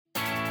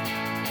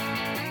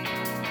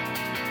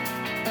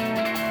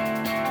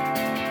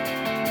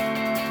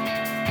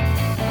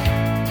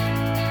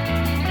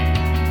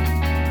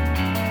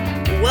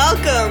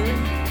Welcome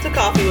to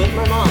Coffee with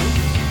My Mom.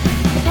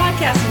 A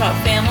podcast about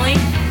family,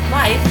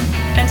 life,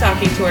 and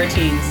talking to our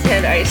teens.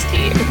 And iced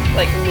tea.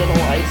 Like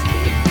little iced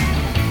tea.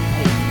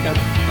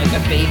 Like a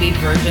baby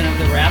version of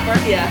the rapper?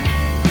 Yeah.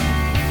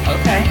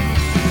 Okay.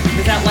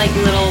 Is that like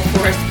little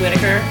Forrest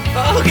Whitaker?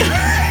 Oh,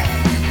 God.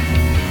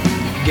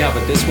 Yeah,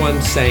 but this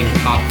one sang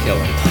Cop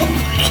Killer.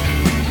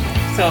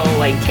 So,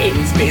 like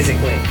Cadence,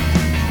 basically.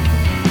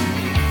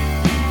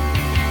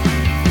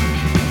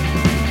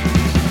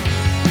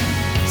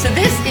 So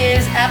this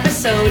is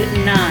episode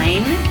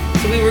 9.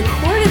 So we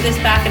recorded this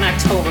back in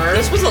October.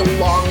 This was a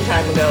long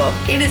time ago.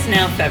 It is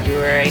now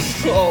February.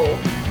 Oh.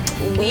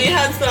 We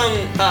had some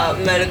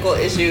medical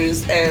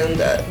issues and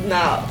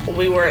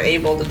we weren't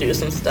able to do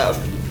some stuff.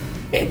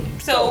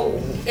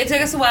 So it took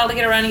us a while to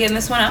get around to getting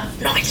this one up.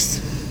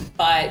 Nice.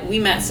 But we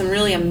met some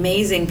really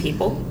amazing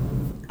people.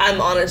 I'm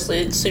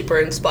honestly super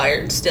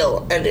inspired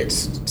still, and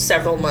it's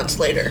several months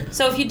later.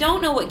 So if you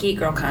don't know what Geek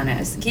Girl Con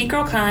is, Geek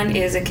Girl Con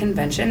is a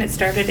convention. It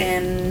started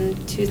in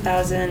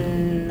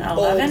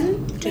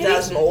 2011?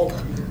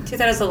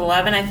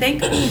 2011, I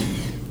think.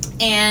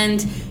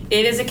 And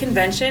it is a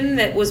convention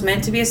that was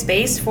meant to be a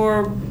space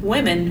for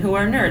women who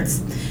are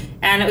nerds.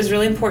 And it was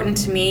really important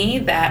to me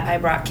that I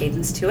brought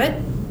Cadence to it.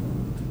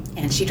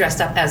 And she dressed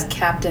up as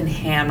Captain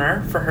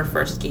Hammer for her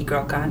first Geek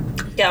Girl Con.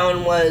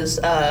 Gowan was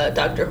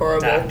Dr.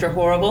 Horrible. Dr.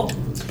 Horrible.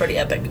 It's pretty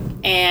epic.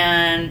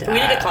 And we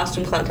did a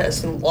costume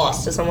contest and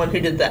lost to someone who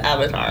did the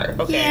Avatar.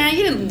 Okay. Yeah,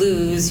 you didn't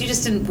lose. You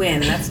just didn't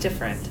win. That's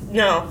different.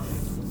 No.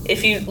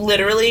 If you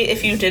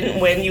didn't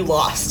win, you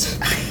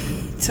lost. I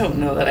don't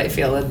know that I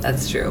feel that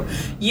that's true.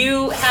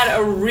 You had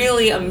a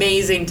really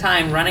amazing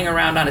time running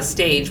around on a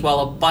stage while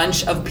a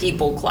bunch of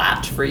people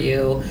clapped for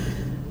you.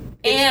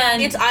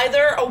 And it's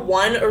either a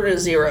 1 or a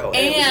 0.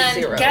 And it was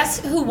a 0.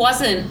 Guess who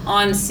wasn't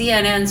on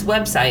CNN's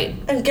website?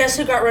 And guess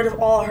who got rid of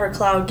all her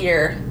cloud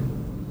gear?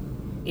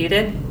 You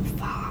did?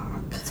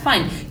 Fuck. It's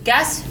fine.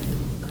 Guess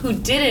who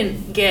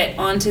didn't get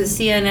onto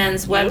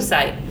CNN's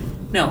website?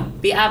 No,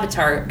 the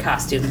Avatar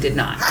costume did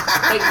not.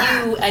 But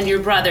you and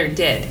your brother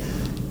did.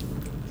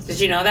 Did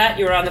you know that?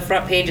 You were on the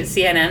front page at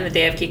CNN the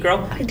day of Geek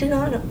Girl? I did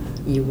not know.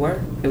 You were?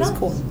 It was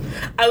cool.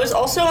 I was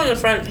also on the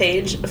front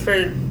page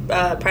for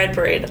Pride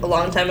Parade a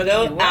long time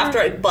ago after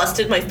I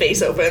busted my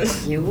face open.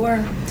 You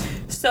were.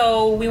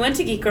 So we went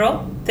to Geek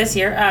Girl this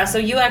year. So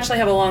you actually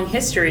have a long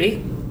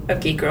history of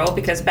Geek Girl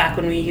because back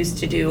when we used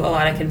to do a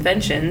lot of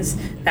conventions,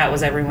 that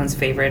was everyone's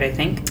favorite, I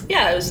think.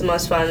 Yeah, it was the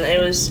most fun.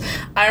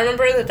 I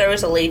remember that there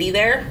was a lady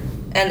there,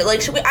 and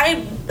like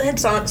I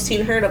had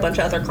seen her at a bunch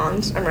of other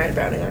cons. I'm Ryan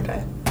Browning, aren't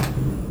I?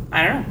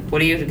 I don't know.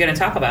 What are you going to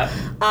talk about?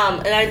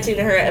 And I'd seen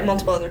her at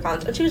multiple other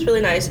cons, and she was really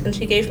nice, and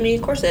she gave me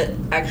a corset,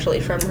 actually,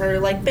 from her,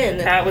 bin.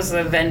 That was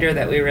a vendor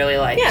that we really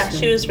liked. Yeah,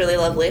 she was really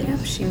lovely.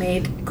 Yeah, she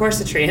made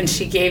corsetry, and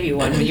she gave you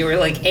one when you were,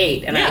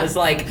 8, and I was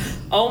like,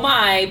 oh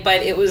my,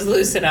 but it was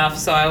loose enough,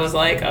 so I was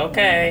like,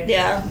 okay.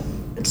 Yeah,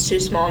 it's too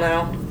small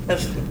now.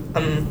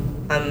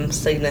 I'm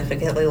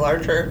significantly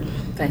larger.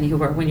 Than you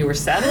were when you were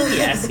 7?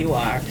 Yes, you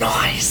are.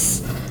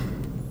 Nice.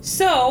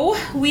 So,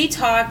 we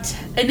talked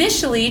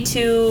initially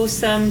to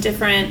some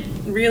different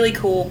really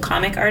cool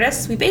comic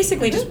artists. We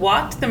basically just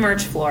walked the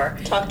merch floor.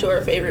 Talked to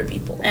our favorite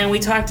people. And we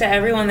talked to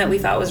everyone that we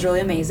thought was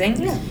really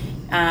amazing. Yeah.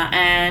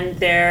 And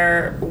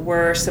there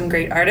were some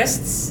great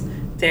artists.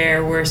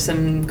 There were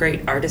some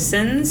great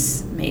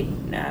artisans.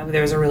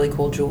 There was a really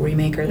cool jewelry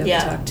maker that we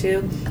talked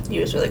to. He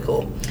was really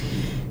cool.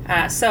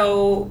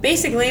 So,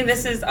 basically,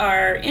 this is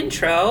our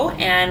intro,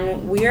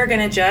 and we are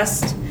going to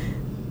just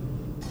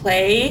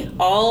play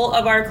all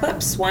of our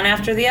clips one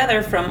after the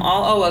other from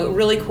a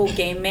really cool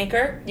game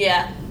maker.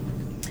 Yeah.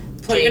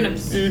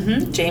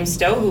 James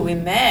Stowe, who we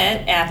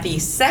met at the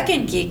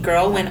second Geek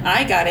Girl when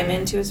I got him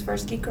into his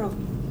first Geek Girl.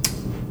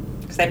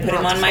 Because I put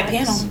him on my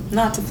panel.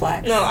 Not to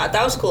flex. No,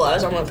 that was cool. I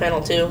was on the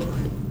panel too.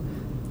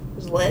 It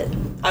was lit.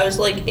 I was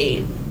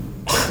 8.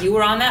 You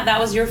were on that? That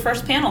was your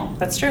first panel.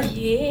 That's true.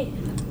 Yeah.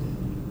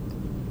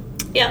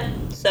 Yeah.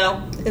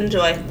 So,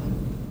 enjoy.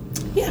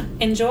 Yeah,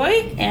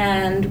 enjoy,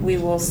 and we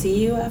will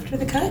see you after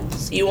the cut.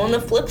 See you on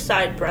the flip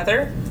side,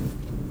 brother.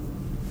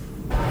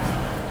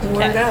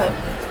 Word up.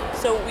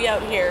 So we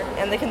out here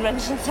in the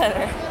convention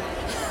center.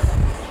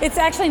 It's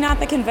actually not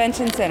the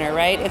convention center,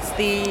 right? It's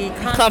the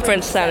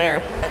conference center.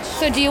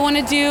 So do you want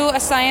to do a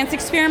science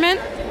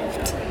experiment?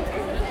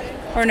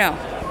 Or no?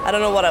 I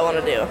don't know what I want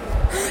to do.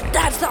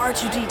 That's the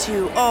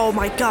R2-D2. Oh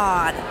my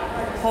god.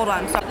 Hold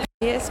on. Sorry.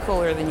 He is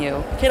cooler than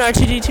you. Can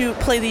R2-D2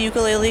 play the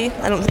ukulele?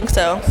 I don't think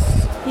so.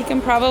 He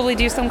can probably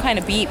do some kind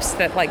of beeps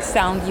that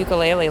sound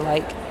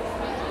ukulele-like.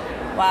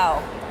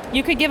 Wow.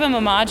 You could give him a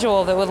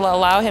module that would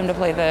allow him to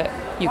play the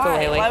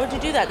ukulele. Why would you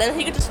do that? Then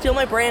he could just steal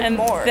my brand and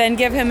more. Then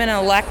give him an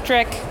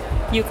electric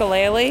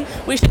ukulele.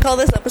 We should call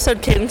this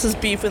episode Cadence's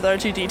Beef with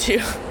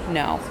R2-D2.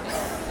 No.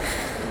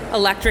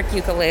 Electric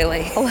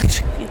ukulele.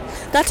 Electric.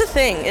 That's a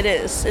thing. It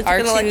is. It's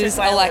R2's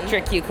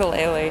electric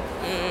ukulele.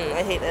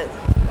 I hate it.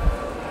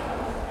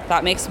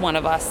 That makes one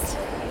of us.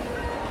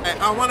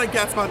 I want to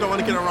guess, but I don't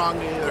want to get it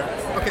wrong either.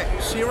 Okay,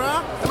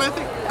 Shira, am I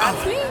thinking?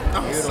 That's me.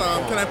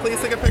 Awesome. Can I please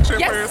take a picture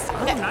first?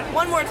 Okay.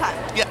 One more time.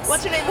 Yes.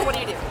 What's your name and what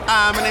do you do?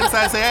 My name is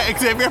Isaiah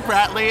Xavier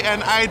Bradley,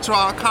 and I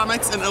draw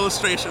comics and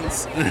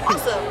illustrations.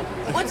 Awesome.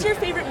 What's your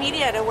favorite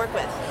media to work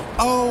with?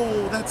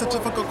 Oh, that's a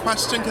difficult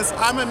question because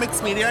I'm a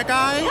mixed media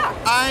guy. Yeah.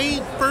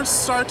 I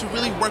first started to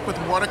really work with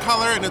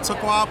watercolor, and it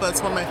took a while, but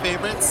it's one of my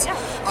favorites. Yeah.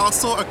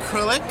 Also,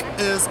 acrylic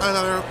is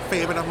another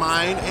favorite of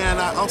mine, and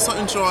I also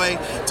enjoy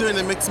doing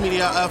the mixed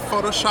media of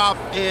Photoshop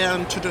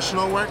and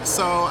traditional work.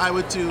 So I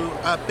would do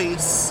a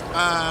base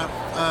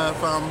of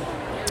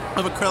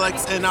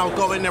acrylics, and I'll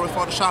go in there with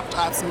Photoshop to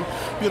add some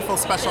beautiful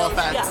special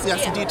effects. Yeah.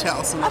 Some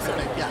details and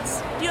everything.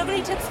 Yes. Do you have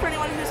any tips for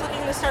anyone who's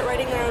looking to start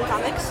writing their own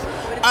comics?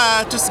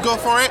 Just go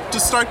for it.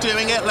 Just start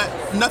doing it. Let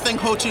nothing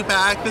hold you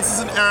back. This is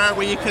an era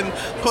where you can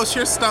post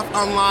your stuff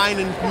online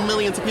and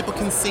millions of people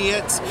can see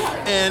it.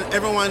 And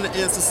everyone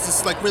is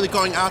just like really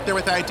going out there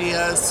with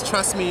ideas.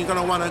 Trust me, you're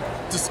going to want to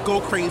just go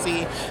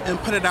crazy and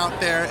put it out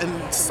there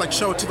and just like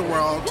show it to the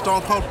world.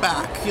 Don't hold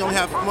back. You only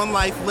have one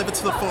life. Live it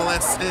to the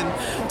fullest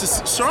and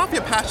just show off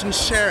your passion,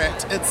 share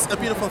it. It's a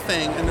beautiful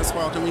thing in this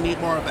world and we need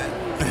more of it.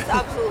 It's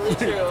absolutely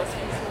true.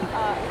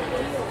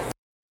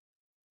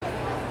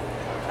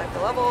 Check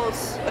the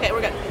levels. Okay,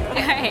 we're good.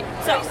 Okay. All right.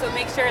 So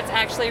make sure it's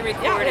actually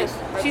recorded.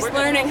 Yeah, She's we're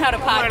learning how to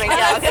podcast. learning,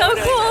 yeah, okay, so we're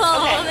doing cool.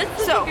 this. Okay. This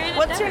is So, great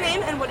what's your endeavor.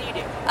 name and what do you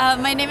do?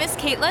 My name is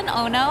Caitlin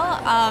Ono.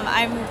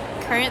 I'm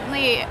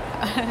currently,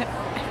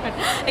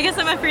 I guess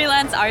I'm a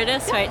freelance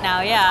artist right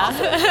now. Yeah.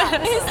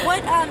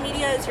 What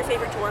media is your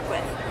favorite to work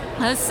with?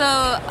 So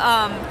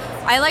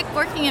I like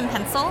working in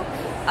pencil.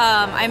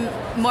 I'm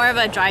more of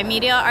a dry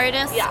media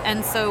artist, Yeah.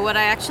 and so what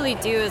I actually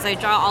do is I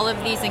draw all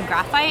of these in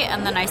graphite,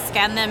 and then I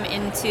scan them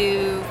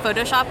into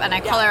Photoshop, and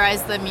I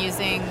colorize them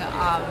using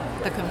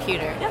the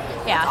computer.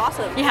 Yeah, that's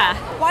awesome. Yeah.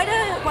 Why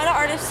do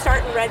artists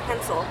start in red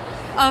pencil?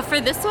 For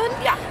this one?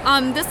 Yeah.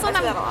 This one I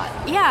see that a lot.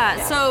 Yeah.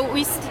 So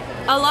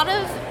a lot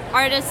of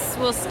artists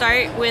will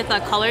start with a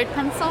colored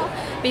pencil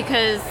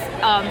because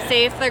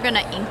say if they're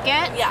gonna ink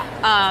it,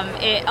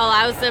 it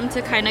allows them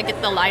to kind of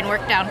get the line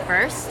work down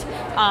first.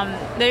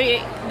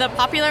 The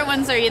popular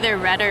ones are either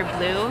red or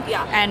blue.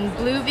 Yeah. And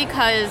blue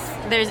because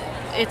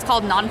it's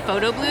called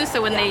non-photo blue,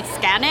 so when they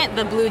scan it,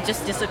 the blue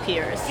just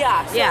disappears.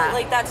 Yeah. So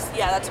like that's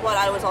what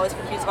I was always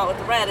confused about with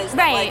the red is that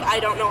Right. like I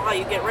don't know how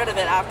you get rid of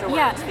it afterwards.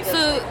 Yeah, Because,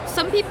 so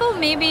some people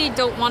maybe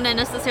don't want to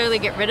necessarily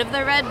get rid of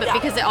the red, but Yeah.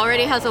 because it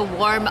already has a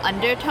warm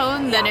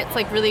undertone, then it's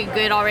like really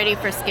good already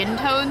for skin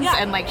tones Yeah.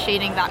 and like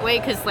shading that way.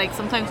 Because like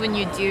sometimes when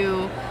you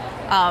do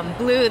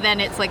blue, then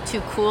it's like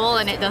too cool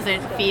and it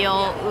doesn't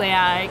feel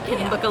it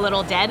can look a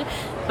little dead.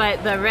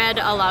 But the red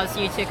allows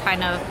you to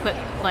kind of put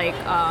like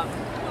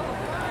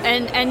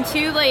and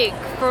two, like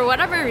for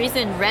whatever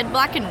reason, red,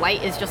 black, and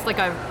white is just like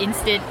a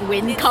instant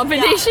win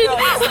combination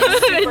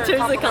in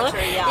terms of color.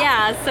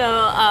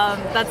 So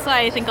that's why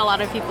I think a lot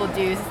of people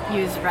do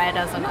use red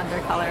as an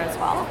undercolor as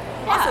well.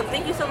 Awesome.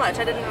 Thank you so much.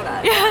 I didn't know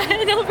that.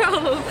 Yeah, no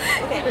problem.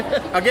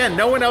 Again,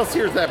 no one else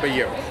hears that but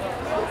you.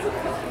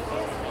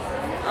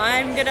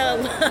 I'm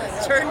gonna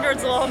turn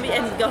towards the wall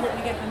and go,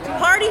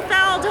 party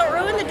foul, don't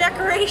ruin the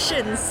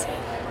decorations.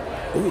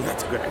 Ooh,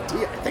 that's a good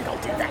idea. I think I'll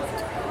do that.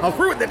 I'll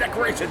ruin the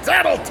decorations.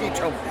 That'll teach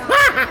them.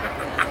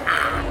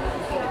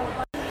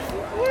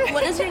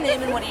 What is your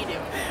name and what do you do?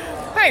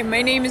 Hi,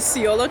 my name is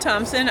Ciolo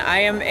Thompson. I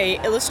am a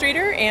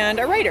illustrator and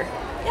a writer.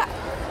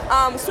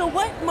 Yeah. So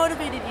what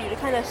motivated you to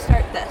kind of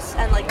start this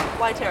and like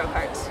why tarot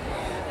cards?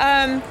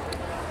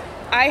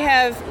 I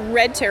have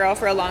read tarot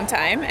for a long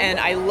time, and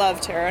I love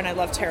tarot, and I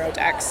love tarot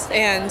decks.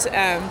 And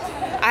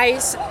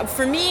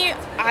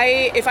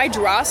if I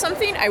draw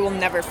something, I will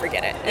never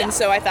forget it. And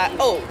so I thought,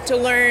 to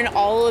learn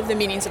all of the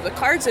meanings of the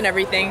cards and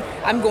everything,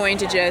 I'm going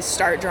to just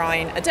start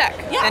drawing a deck.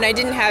 Yeah. And I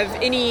didn't have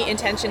any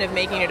intention of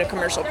making it a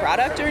commercial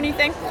product or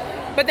anything.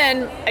 But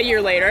then a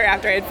year later,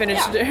 after I had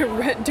finished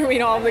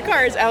doing all of the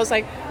cards, I was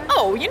like,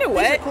 oh, you know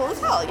what? These are cool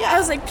as hell, yeah. I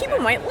was like, people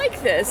might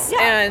like this.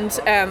 Yeah. And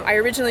I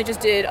originally just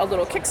did a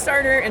little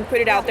Kickstarter and put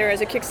it out there as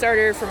a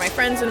Kickstarter for my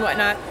friends and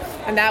whatnot.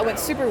 And that went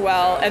super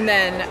well. And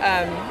then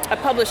a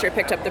publisher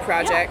picked up the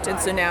project. And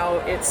so now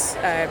it's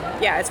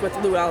with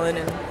Llewellyn,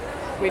 and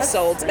we've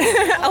sold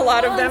a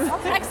lot of them.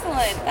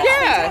 Excellent.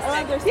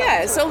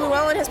 Yeah. So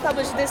Llewellyn has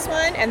published this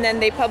one, and then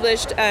they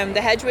published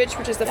The Hedge Witch,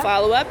 which is the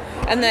follow-up.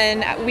 And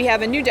then we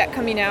have a new deck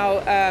coming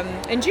out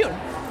in June.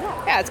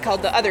 Yeah, it's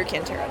called the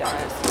Otherkin Tarot deck.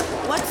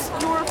 What's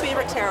your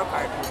favorite tarot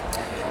card?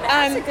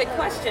 That's a good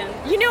question.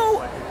 You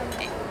know,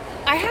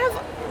 I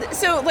have,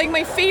 so like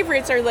my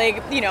favorites are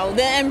like, you know,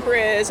 the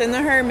Empress and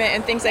the Hermit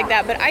and things like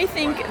that, but I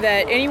think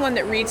that anyone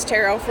that reads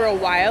tarot for a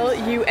while,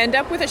 you end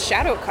up with a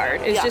shadow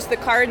card. It's just the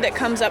card that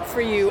comes up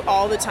for you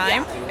all the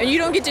time, and you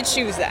don't get to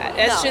choose that.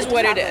 That's just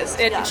what it is.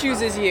 It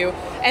chooses you.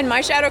 And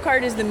my shadow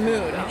card is the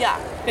moon. Yeah.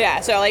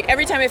 Yeah, so like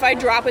every time if I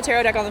drop a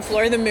tarot deck on the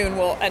floor, the moon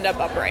will end up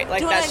upright.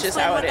 Like that's just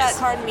how it is. Do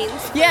you want to explain what that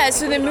card means? Yeah,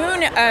 so the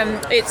moon,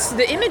 it's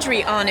the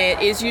imagery on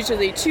it is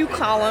usually 2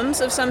 columns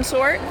of some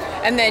sort,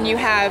 and then you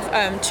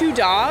have 2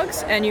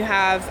 dogs, and you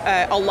have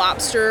a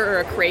lobster or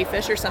a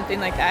crayfish or something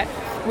like that,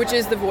 which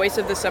is the voice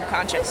of the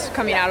subconscious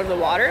coming out of the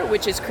water,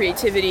 which is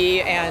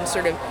creativity and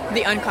sort of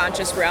the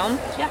unconscious realm.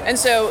 Yeah. And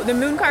so the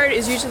moon card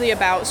is usually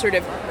about sort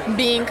of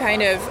being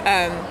kind of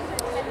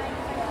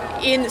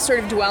in sort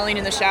of dwelling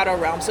in the shadow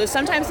realm. So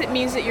sometimes it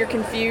means that you're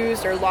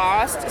confused or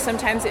lost.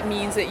 Sometimes it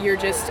means that you're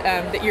just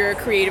that you're a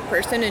creative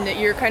person and that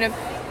you're kind of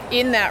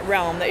in that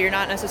realm, that you're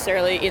not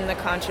necessarily in the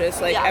conscious,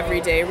 like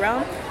everyday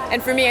realm.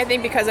 And for me, I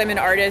think because I'm an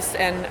artist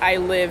and I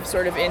live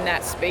sort of in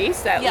that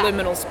space, that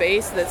liminal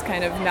space that's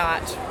kind of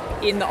not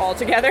in the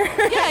altogether.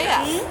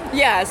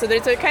 Yeah, so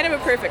there's a kind of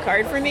a perfect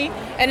card for me.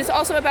 And it's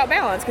also about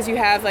balance because you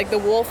have like the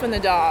wolf and the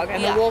dog,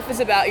 and the wolf is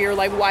about your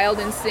like wild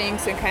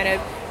instincts and kind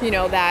of, you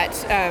know, that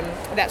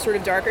that sort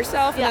of darker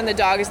self, and then the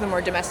dog is the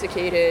more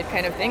domesticated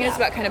kind of thing. It's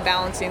about kind of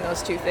balancing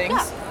those two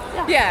things.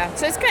 Yeah,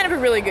 so it's kind of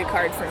a really good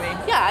card for me.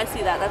 Yeah, I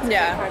see that. That's a good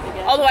card to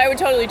get. Although I would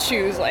totally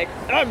choose like,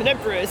 I'm an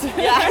empress. For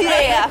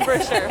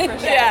sure.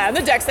 Yeah, and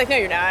the deck's like, no,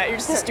 you're not. You're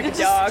just a stupid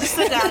dog.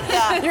 Sit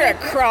down, You're a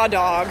craw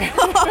dog.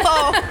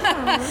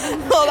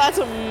 Oh, that's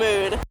a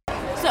mood.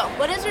 So,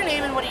 what is your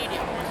name and what do you do?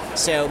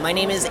 So, my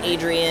name is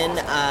Adrian.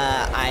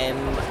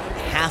 I'm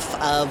half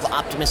of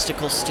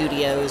Optimistical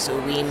Studios.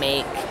 We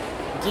make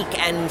geek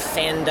and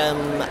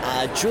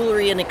fandom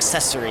jewelry and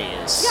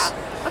accessories.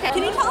 Yeah. Okay.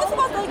 Can you tell us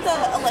about like the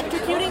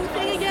electrocuting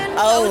thing again?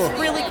 Oh, that was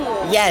really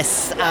cool.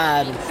 Yes.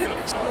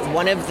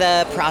 One of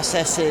the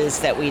processes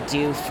that we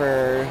do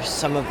for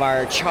some of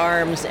our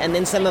charms and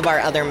then some of our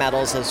other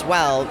metals as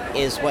well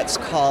is what's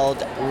called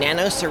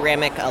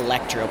nanoceramic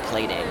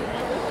electroplating,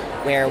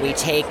 where we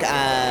take,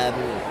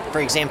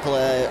 for example,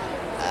 a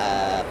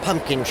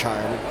pumpkin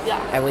charm,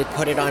 and we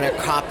put it on a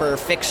copper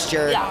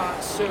fixture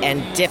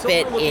and dip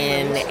it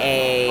in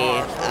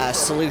a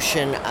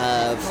solution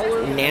of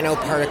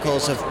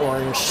nanoparticles of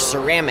orange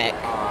ceramic.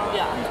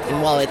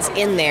 And while it's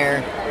in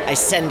there, I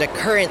send a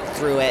current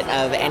through it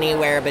of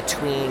anywhere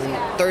between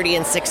 30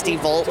 and 60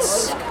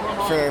 volts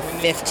for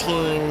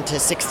 15 to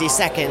 60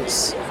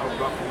 seconds.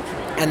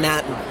 And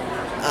that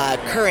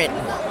current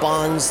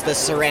bonds the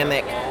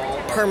ceramic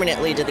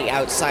permanently to the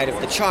outside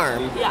of the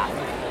charm.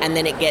 And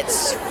then it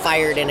gets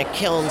fired in a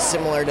kiln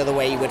similar to the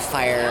way you would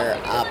fire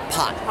a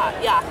pot.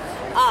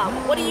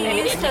 What do you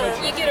use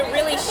to... You get a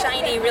really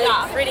shiny, really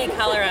pretty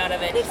color out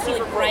of it. It's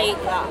super bright.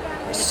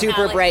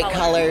 Super bright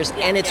colors,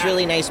 and it's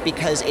really nice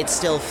because it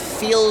still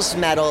feels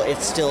metal, it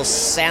still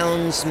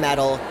sounds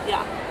metal,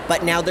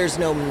 but now there's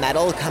no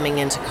metal coming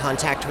into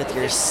contact with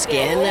your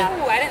skin.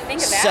 Oh, I didn't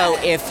think of that. So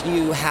if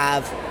you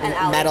have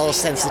metal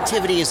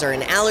sensitivities or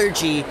an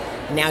allergy,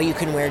 now you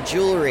can wear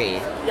jewelry.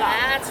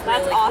 That's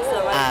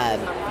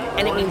awesome.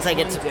 And it means I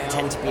get to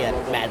pretend to be a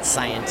mad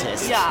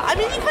scientist. Yeah, I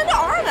mean, you kind of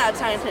are a mad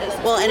scientist.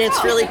 Well, and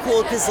it's really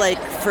cool because, like,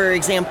 for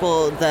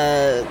example,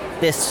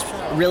 this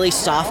really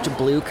soft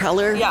blue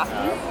color.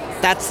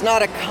 That's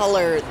not a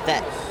color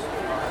that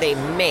they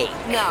make.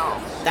 No.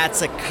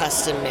 That's a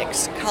custom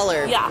mixed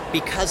color.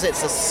 Because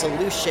it's a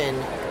solution,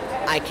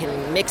 I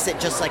can mix it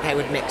just like I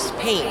would mix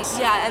paint.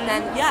 And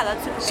then,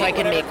 that's super cool. So I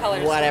can make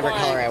whatever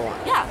color I want.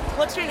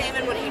 What's your name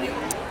and what do you do?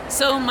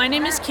 So my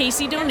name is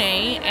Casey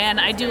Donay, and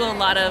I do a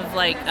lot of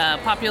like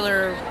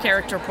popular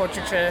character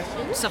portraiture,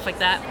 stuff like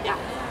that.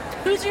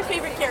 Who's your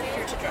favorite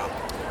character to draw?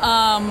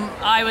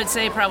 I would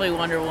say probably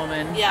Wonder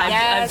Woman.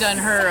 I've done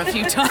her a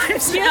few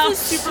times She now.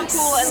 has a super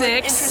cool and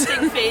like,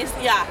 interesting face.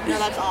 No,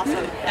 that's awesome.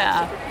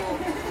 Super cool.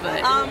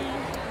 But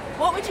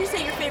what would you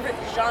say your favorite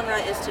genre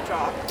is to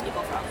draw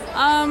people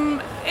from?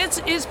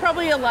 It's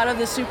probably a lot of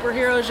the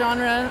superhero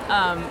genre,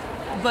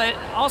 but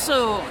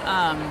also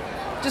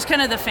just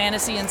kind of the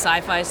fantasy and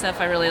sci-fi stuff.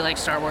 I really like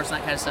Star Wars and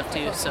that kind of stuff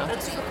too. So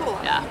that's super cool.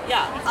 Yeah.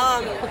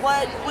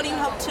 What do you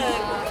hope to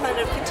kind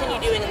of continue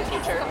doing in the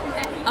future?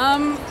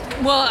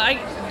 Well, I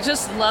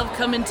just love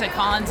coming to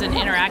cons and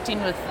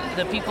interacting with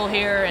the people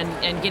here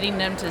and getting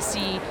them to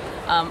see.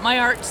 My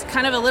art's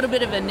kind of a little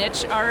bit of a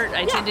niche art.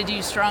 I tend to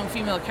do strong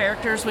female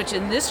characters, which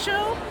in this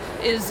show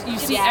is you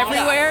see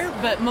everywhere,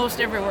 but most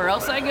everywhere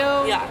else I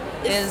go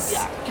is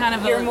kind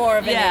of You're more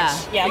of a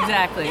niche.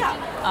 Exactly.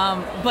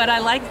 But I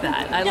like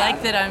that. I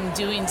like that I'm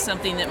doing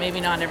something that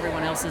maybe not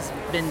everyone else has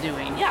been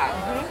doing.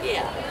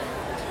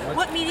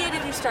 What media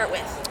did you start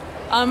with?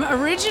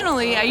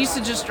 Originally, I used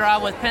to just draw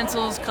with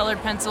pencils,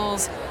 colored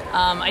pencils.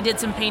 I did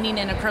some painting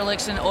in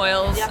acrylics and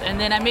oils, and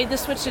then I made the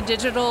switch to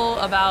digital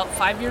about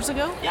 5 years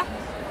ago.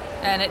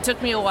 And it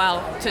took me a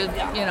while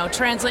to,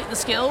 translate the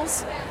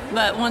skills.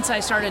 But once I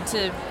started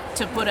to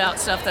put out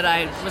stuff that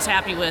I was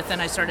happy with,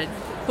 and I started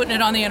putting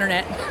it on the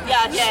internet.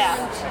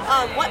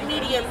 What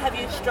medium have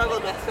you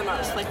struggled with the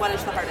most? Like, what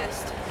is the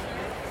hardest?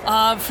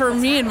 For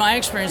me, in my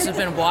experience, it's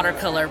been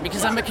watercolor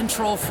because I'm a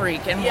control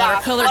freak, and Yeah,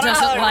 watercolor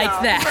doesn't like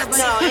that.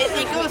 No,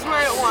 it goes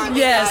where it wants.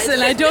 Yes, Yeah,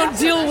 and I don't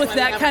deal with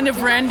that kind of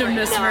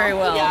randomness very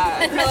well. Yeah,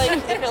 I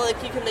feel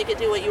like you can make it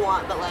do what you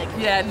want, but like.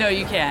 Yeah, no,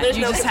 you can't. There's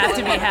You no just have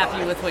to be control.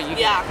 happy with what you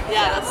Yeah, get.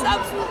 yeah, that's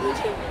absolutely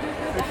true.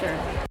 For sure.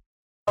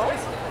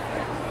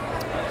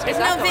 There's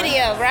no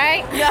video,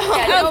 right? No.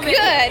 Oh,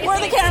 good. Where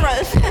are the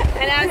cameras?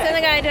 And I was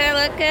sitting there, do I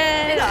look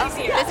good? Yeah.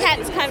 This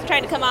hat's kind of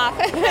trying to come off.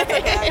 That's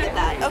okay, I get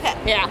that. Okay.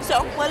 Yeah.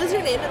 So, what is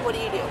your name and what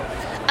do you do?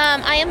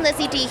 I am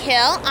Lizzie D.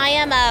 Hill. I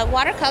am a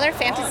watercolor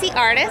fantasy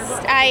artist.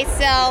 I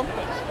sell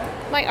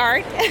my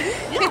art.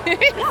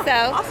 Yeah,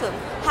 So awesome.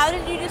 How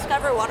did you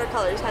discover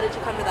watercolors? How did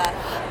you come to that?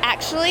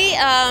 actually,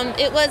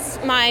 it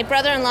was my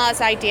brother-in-law's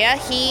idea.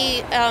 He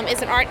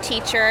is an art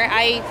teacher.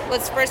 I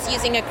was first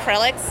using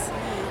acrylics,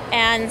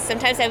 and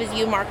sometimes I would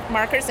use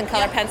markers and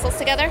color pencils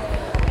together.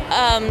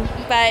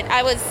 But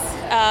I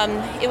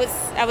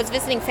was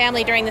visiting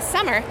family during the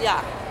summer.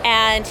 Yeah.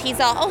 And he's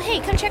all, oh, hey,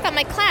 come check out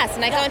my class.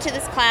 And I go into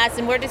this class,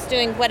 and we're just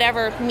doing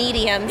whatever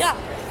mediums. Yeah.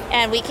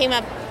 And we came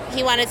up,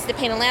 he wanted us to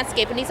paint a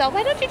landscape, and he's all,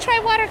 why don't you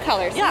try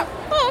watercolors? Yeah.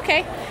 Oh,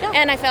 okay. Yeah.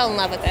 And I fell in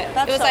love with it.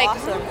 That's it was so like,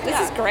 awesome. this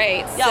Yeah. is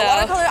great. Yeah, So-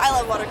 watercolor. I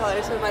love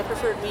watercolors. They're my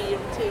preferred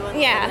medium too. And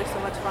Yeah. they're so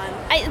much fun.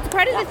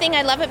 Part of the thing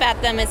I love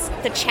about them is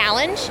the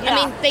challenge. Yeah.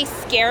 I mean, they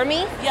scare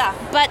me. Yeah.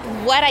 But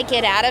what I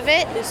get out of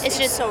it, it's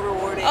just so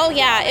rewarding. Oh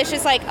yeah, it's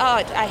just like, oh,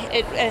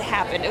 it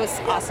happened. It was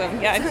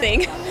awesome. Yeah,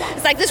 thing.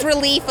 It's like this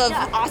relief of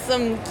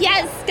awesome,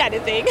 yes, kind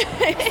of thing.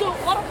 So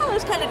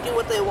watercolors kind of do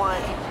what they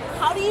want.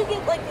 How do you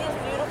get like these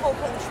beautiful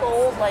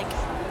controls, like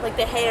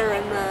the hair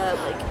and the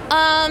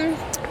like?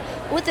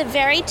 With a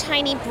very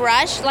tiny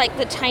brush, like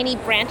the tiny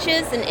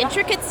branches and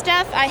intricate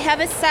stuff, I have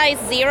a size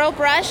 0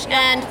 brush,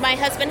 and my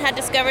husband had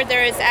discovered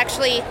there is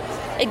actually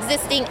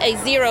existing a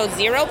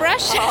 0-0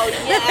 brush. Oh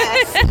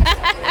yes,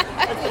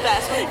 that's the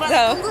best. When you find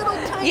like a little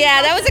tiny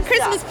Yeah, that was a brushes.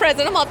 Christmas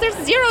present. I'm like, there's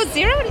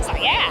 0-0, and he's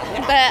like, yeah.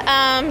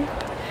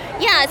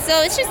 But yeah,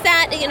 so it's just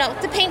that,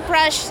 the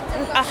paintbrush,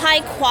 a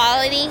high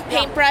quality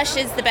paintbrush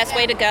is the best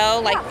way to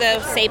go, like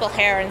the sable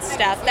hair and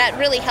stuff. That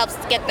really helps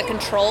get the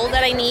control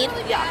that I need.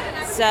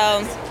 Yeah.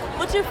 So.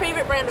 What's your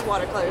favorite brand of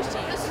watercolors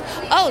to use?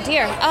 Oh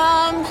dear.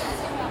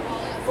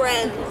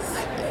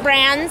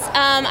 Brands.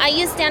 I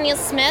use Daniel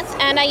Smith,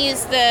 and I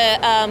use the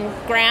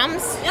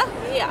Grams.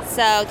 Yeah.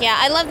 So yeah,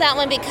 I love that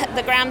one because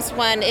the Grams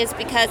one is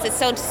because it's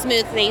so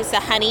smooth. They use the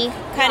honey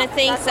kind of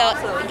thing, that's so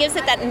awesome. it gives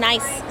it that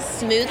nice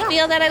smooth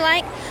feel that I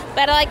like.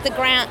 But I like the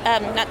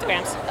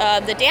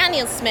the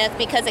Daniel Smith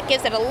because it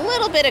gives it a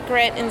little bit of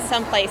grit in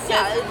some places.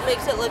 Yeah, it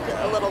makes it look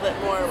a little bit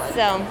more like.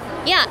 So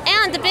yeah,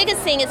 and the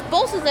biggest thing is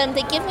both of them,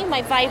 they give me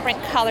my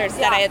vibrant colors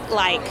that I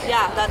like.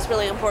 Yeah, that's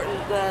really important.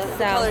 The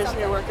So. colors in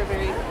your work are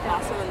very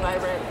awesome and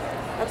vibrant.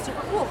 That's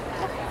super cool.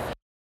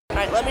 All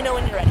right, let me know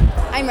when you're ready.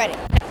 I'm ready.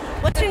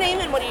 What's your name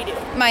and what do you do?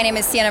 My name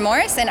is Sienna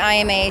Morris, and I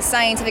am a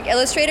scientific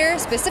illustrator.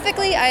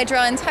 Specifically, I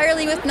draw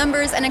entirely with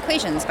numbers and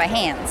equations by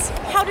hands.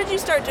 How did you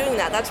start doing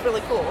that? That's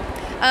really cool.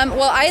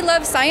 Well, I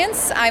love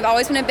science. I've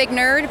always been a big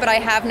nerd, but I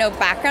have no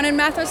background in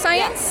math or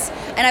science.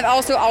 And I've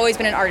also always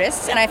been an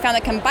artist, and I found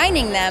that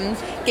combining them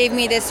gave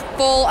me this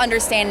full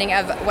understanding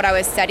of what I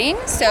was studying.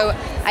 So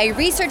I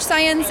researched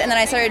science, and then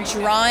I started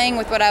drawing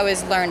with what I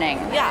was learning.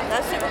 Yeah,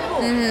 that's super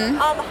cool. Mhm.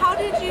 How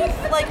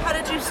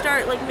did you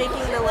start making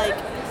the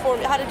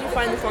how did you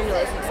find the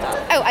formulas and stuff?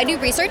 Oh, I do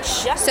research.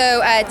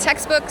 So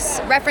textbooks,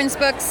 reference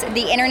books,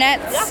 the internet.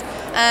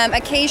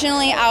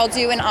 Occasionally I'll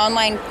do an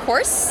online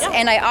course,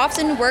 and I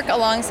often work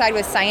alongside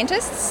with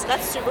scientists.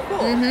 That's super cool.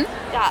 Mhm.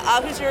 Yeah,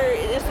 is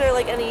there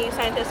any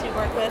scientists you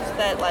work with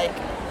that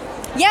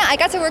Yeah, I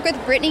got to work with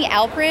Brittany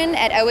Alperin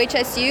at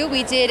OHSU.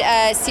 We did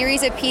a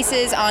series of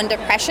pieces on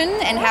depression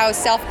and how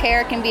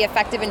self-care can be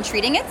effective in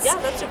treating it. Yeah,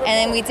 that's super And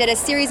then we did a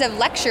series of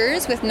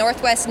lectures with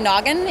Northwest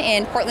Noggin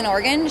in Portland,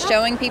 Oregon,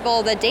 showing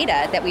people the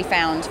data that we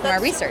found from our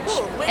research.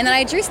 cool. And then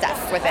I drew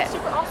stuff with it.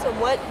 Super awesome.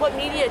 What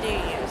media do you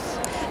use?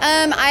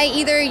 I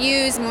either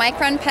use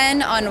Micron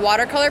pen on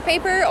watercolor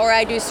paper, or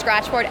I do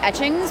scratchboard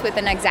etchings with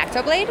an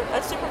X-Acto blade.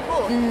 That's super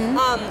cool.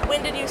 Mhm.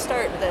 When did you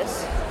start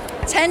this?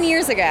 10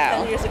 years ago.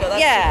 10 years ago.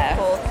 That's yeah.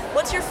 super cool.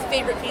 What's your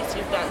favorite piece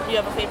you've done? Do you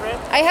have a favorite?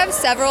 I have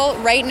several.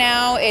 Right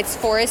now, it's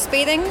forest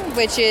bathing,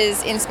 which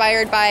is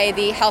inspired by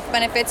the health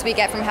benefits we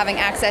get from having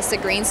access to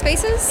green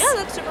spaces. Yeah,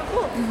 that's super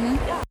cool.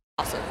 Yeah.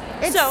 Awesome.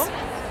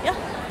 Yeah.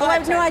 I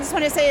just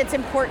want to say it's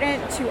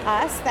important to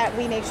us that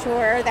we make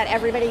sure that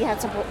everybody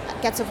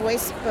gets a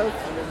voice, both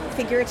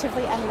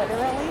figuratively and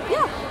literally.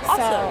 Yeah,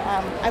 So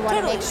I want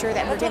to Totally. make sure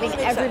that we're That totally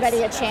giving makes everybody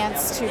sense. a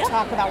chance to Yeah.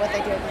 talk about what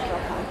they do in the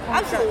real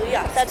Absolutely,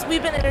 yeah.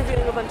 We've been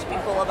interviewing a bunch of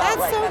people about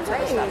That's so that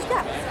sort of great.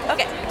 stuff. Yeah.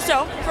 Okay,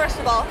 so first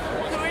of all,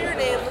 who are your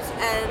names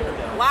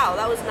and wow,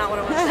 that was not what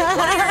I wanted to say.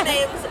 What are your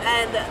names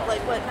and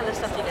what kind of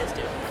stuff do you guys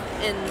do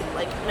in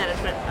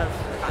management of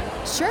the con?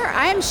 Sure.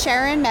 I'm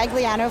Sharon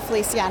Magliano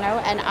Feliciano,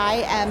 and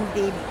I am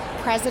the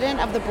president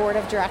of the board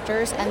of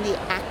directors and the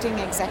acting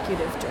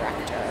executive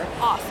director.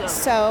 Awesome.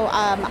 So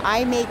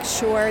I make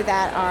sure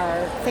that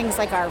our things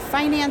like our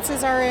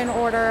finances are in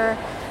order,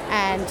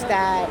 and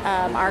that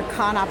our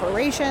con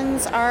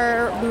operations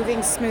are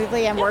moving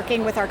smoothly and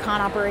working with our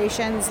con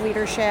operations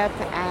leadership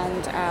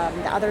and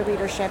the other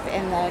leadership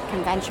in the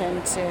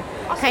convention to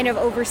kind of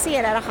oversee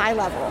it at a high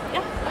level.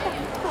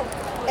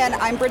 And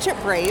I'm Bridget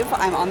Brave.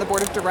 I'm on the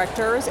board of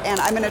directors, and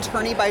I'm an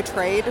attorney by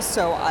trade,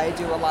 so I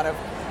do a lot of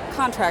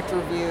contract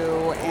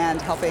review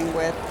and helping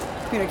with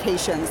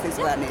communications, things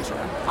of that nature.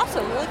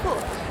 Awesome, really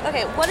cool.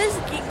 Okay, what does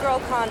Geek Girl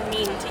Con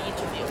mean to each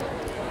of you?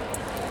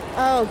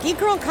 Oh, Geek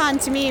Girl Con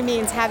to me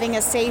means having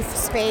a safe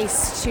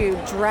space to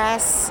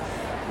dress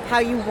how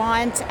you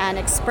want and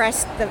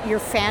express your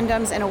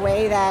fandoms in a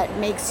way that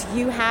makes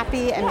you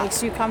happy and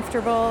makes you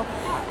comfortable,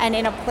 and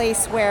in a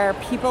place where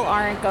people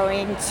aren't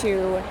going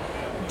to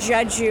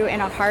judge you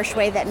in a harsh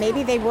way that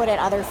maybe they would at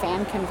other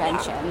fan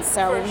conventions.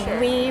 So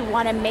we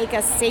want to make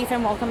a safe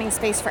and welcoming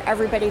space for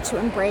everybody to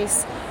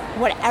embrace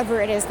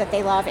whatever it is that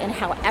they love and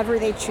however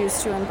they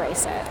choose to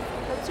embrace it.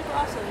 That's super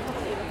awesome.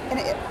 And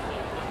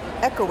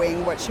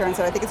echoing what Sharon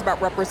said, I think it's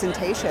about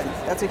representation.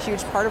 That's a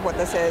huge part of what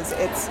this is.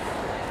 It's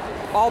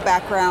all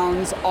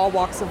backgrounds, all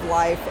walks of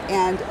life,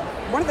 and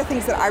one of the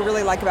things that I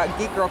really like about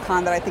Geek Girl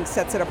Con that I think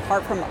sets it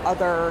apart from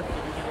other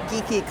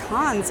geeky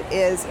cons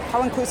is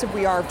how inclusive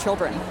we are of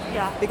children.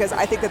 Yeah. Because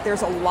I think that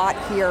there's a lot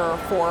here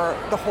for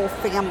the whole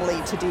family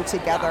to do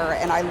together,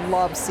 and I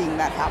love seeing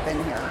that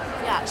happen here.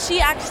 Yeah, she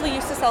actually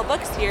used to sell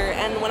books here,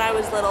 and when I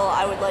was little,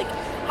 I would like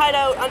hide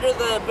out under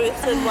the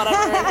booths and whatever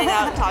and hang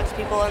out and talk to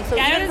people. And so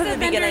I even was from the a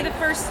vendor beginning, the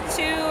first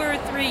 2 or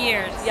 3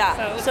 years.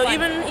 Yeah. So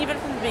even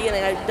from the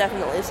beginning, I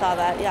definitely saw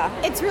that. Yeah.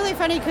 It's really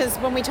funny because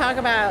when we talk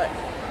about,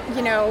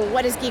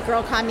 what does Geek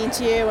Girl Con mean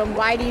to you and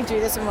why do you do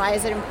this and why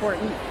is it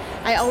important,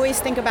 I always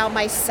think about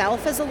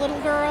myself as a little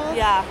girl.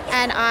 Yeah.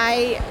 And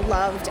I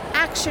loved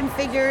action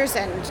figures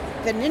and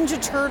the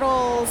Ninja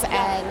Turtles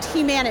and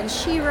He-Man and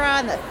She-Ra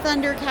and the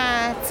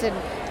Thundercats and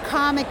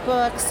comic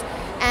books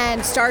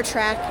and Star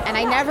Trek. And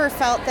I never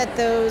felt that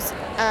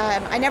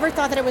I never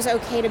thought that it was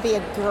okay to be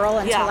a girl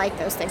and to like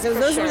those things.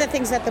 Those were the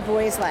things that the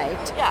boys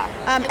liked. Yeah.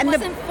 It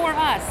wasn't for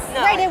us.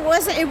 No. Right,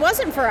 it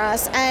wasn't for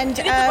us. And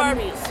you did the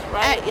Barbies,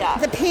 right? Yeah.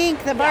 The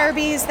pink, the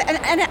Barbies,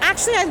 and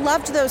actually I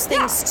loved those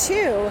things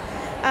too.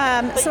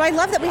 So I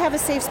love that we have a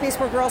safe space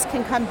where girls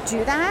can come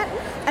do that.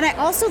 And I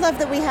also love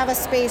that we have a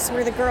space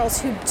where the girls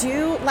who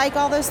do like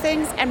all those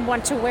things and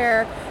want to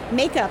wear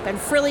makeup and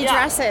frilly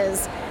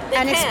dresses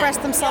and express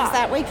themselves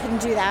that way can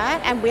do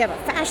that. And we have a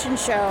fashion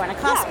show and a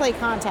cosplay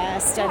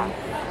contest. And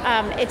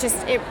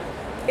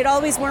it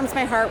always warms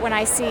my heart when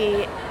I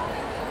see,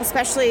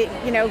 especially,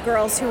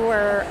 girls who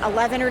were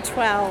 11 or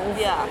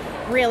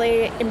 12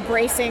 really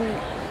embracing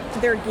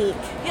their geek.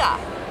 Yeah,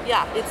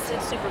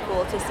 it's super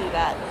cool to see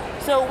that.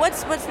 So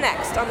what's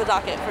next on the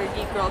docket for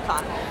Geek Girl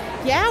Con?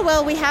 Yeah,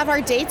 well, we have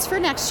our dates for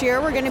next year.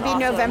 We're going to be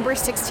November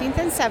 16th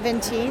and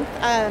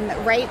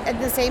 17th, right at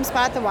the same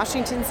spot, the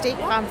Washington State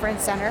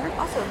Conference Center.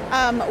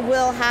 Awesome.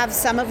 We'll have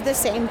some of the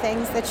same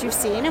things that you've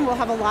seen, and we'll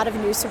have a lot of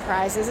new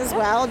surprises as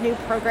well, new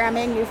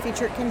programming, new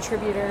featured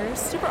contributors.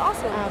 Super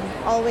awesome.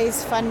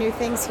 Always fun new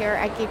things here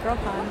at Geek Girl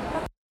Con.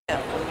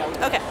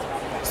 Okay,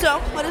 so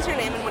what is your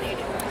name and what do you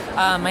do?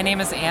 My name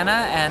is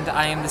Anna, and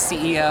I am the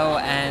CEO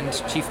and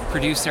chief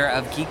producer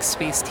of Geek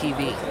Space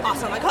TV.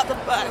 Awesome, I got the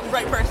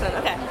right person.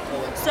 Okay,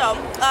 so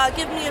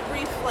give me a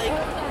brief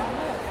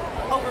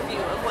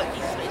overview of what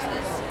Geek Space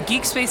is.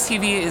 Geek Space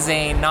TV is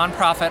a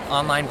nonprofit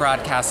online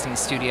broadcasting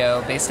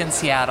studio based in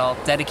Seattle,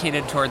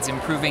 dedicated towards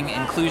improving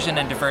inclusion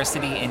and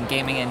diversity in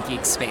gaming and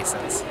geek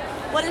spaces.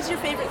 What is your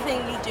favorite thing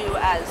you do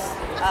as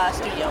a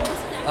studio?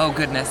 Oh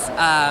goodness.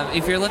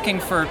 If you're looking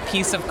for a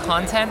piece of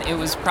content, it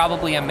was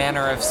probably A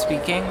Manner of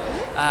Speaking,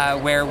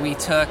 where we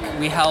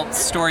helped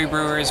Story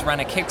Brewers run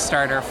a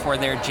Kickstarter for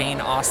their Jane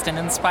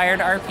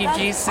Austen-inspired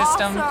RPG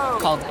system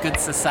called Good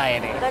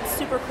Society. That's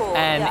super cool.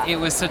 And it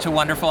was such a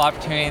wonderful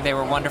opportunity. They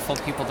were wonderful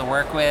people to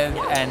work with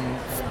and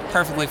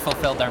perfectly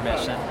fulfilled our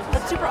mission.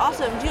 That's super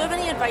awesome. Do you have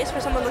any advice for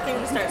someone looking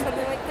to start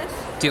something like this?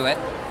 Do it.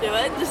 Do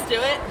it? Just do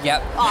it?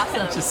 Yep.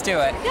 Awesome. Just do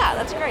it. Yeah,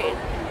 that's great.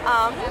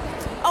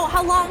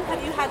 How long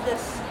have you had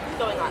this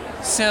going on?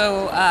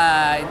 So,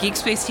 Geek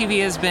Space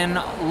TV has been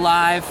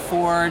live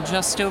for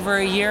just over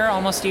a year,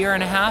 almost a year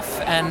and a half,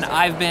 and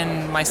I've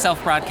been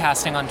myself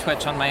broadcasting on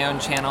Twitch on my own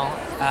channel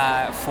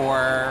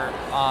for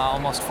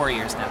almost 4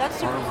 years now. That's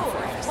super over cool.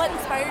 4 years. What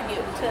inspired you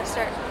to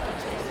start?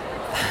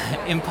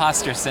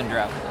 Imposter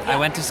syndrome. I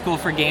went to school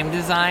for game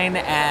design,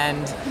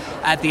 and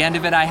at the end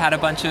of it I had a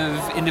bunch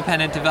of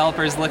independent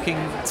developers looking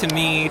to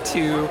me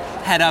to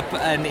head up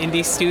an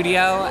indie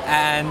studio,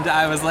 and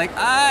I was like,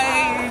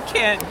 I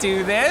can't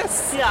do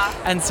this. Yeah.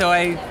 And so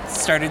I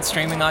started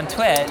streaming on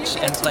Twitch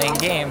and playing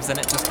games, and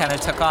it just kind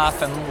of took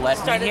off and led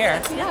me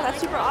here. Yeah,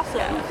 that's super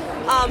awesome.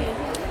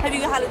 Have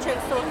you had a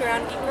chance to look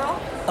around Geek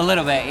Girl? A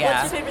little bit,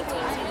 yeah. What's your favorite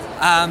thing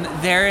you've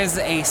seen? There is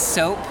a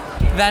soap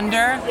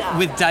vendor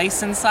with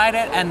dice inside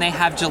it, and they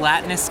have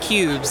gelatinous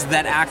cubes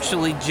that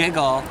actually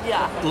jiggle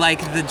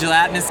like the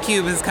gelatinous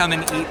cube has come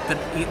and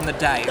eaten the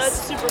dice.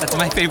 That's super That's cool.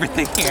 my favorite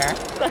thing here.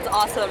 That's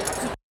awesome.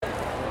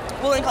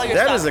 We'll link all your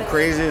That stuff. is the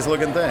craziest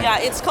looking thing. Yeah,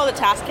 it's called a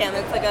task cam.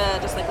 It's like a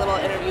just like little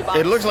interview box.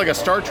 It looks like a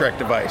Star Trek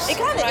device. It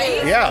kind of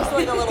is. Yeah. Just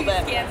like a little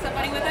bit. Scan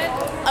somebody with it?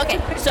 Okay,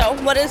 so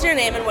what is your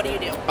name and what do you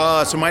do?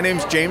 So my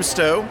name's James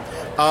Stowe.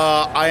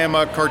 I am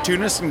a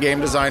cartoonist and game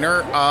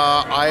designer.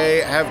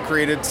 I have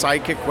created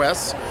Sidekick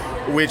Quests,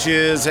 which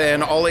is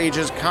an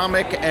all-ages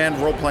comic and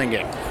role-playing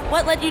game.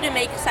 What led you to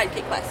make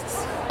Sidekick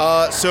Quests?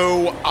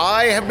 So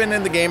I have been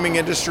in the gaming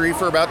industry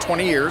for about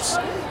 20 years,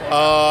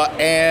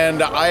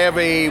 and I have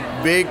a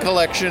big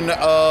collection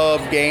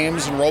of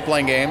games and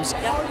role-playing games.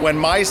 When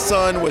my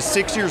son was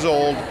 6 years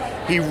old,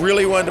 he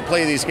really wanted to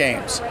play these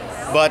games.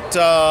 But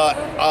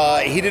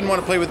he didn't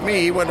want to play with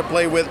me, he wanted to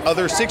play with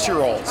other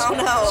 6-year-olds. Oh,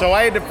 no. So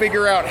I had to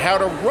figure out how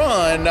to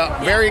run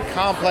very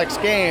complex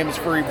games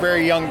for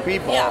very young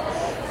people.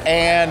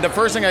 And the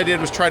first thing I did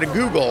was try to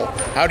Google,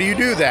 how do you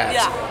do that?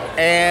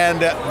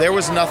 And there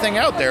was nothing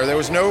out there. There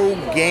was no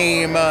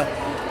game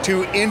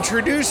to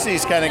introduce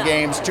these kind of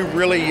games to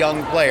really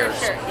young players.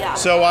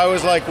 So I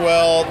was like,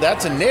 well,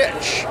 that's a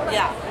niche.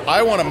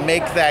 I want to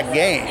make that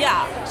game.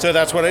 So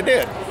that's what I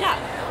did.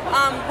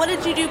 What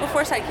did you do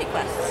before Sidekick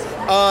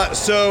Quests?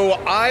 So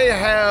I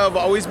have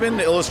always been an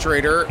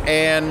illustrator,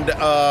 and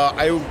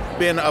I've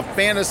been a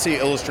fantasy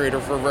illustrator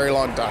for a very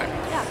long time.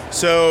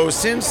 So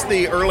since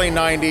the early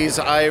 90s,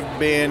 I've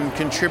been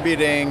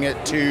contributing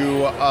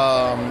to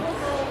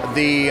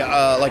the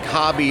like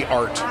hobby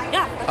art.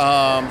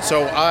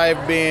 So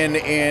I've been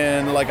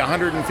in like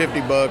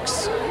 150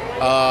 books.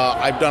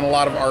 I've done a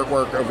lot of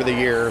artwork over the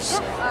years.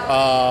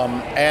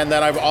 And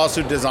then I've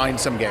also designed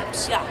some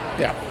games.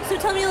 So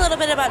tell me a little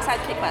bit about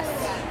Sidekick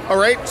Quests. All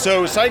right,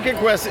 so Sidekick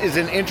Quest is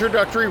an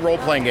introductory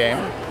role-playing game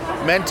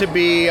meant to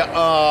be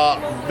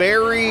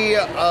very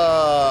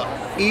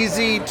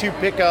easy to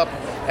pick up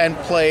and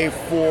play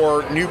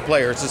for new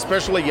players,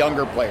 especially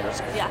younger players.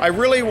 I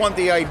really want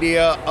the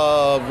idea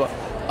of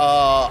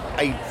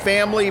a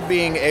family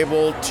being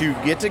able to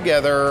get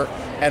together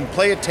and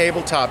play a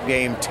tabletop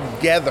game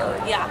together,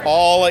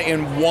 all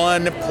in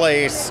one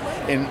place,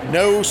 in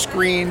no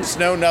screens,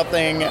 no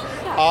nothing.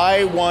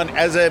 I want,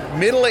 as a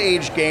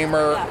middle-aged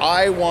gamer,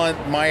 I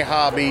want my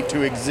hobby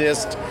to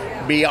exist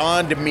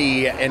beyond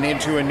me and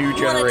into a new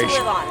generation.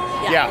 You want it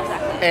to live on.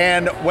 Exactly.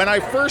 And when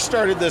I first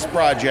started this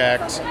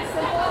project,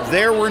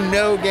 there were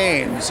no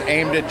games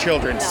aimed at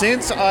children.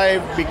 Since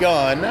I've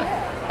begun,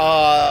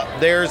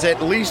 there's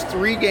at least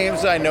 3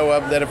 games I know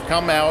of that have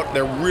come out.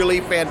 They're really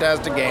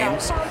fantastic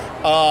games.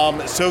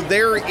 So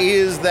there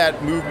is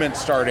that movement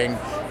starting.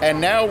 And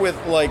now with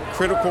like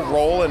Critical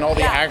Role and all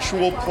the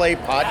actual play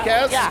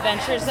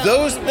podcasts,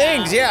 those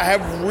things,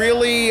 have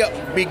really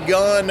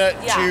begun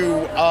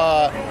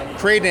to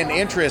create an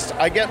interest.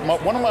 I get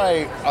one of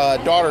my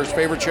daughter's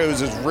favorite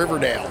shows is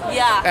Riverdale.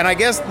 And I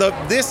guess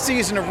this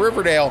season of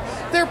Riverdale,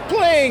 they're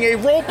playing a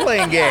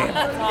role-playing game.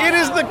 It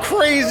is the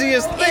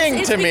craziest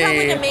thing to me. It's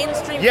become like a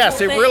mainstream Yes,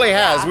 it thing. really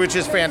has, which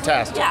is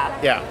fantastic.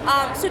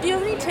 So do you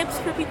have any tips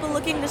for people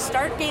looking to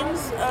start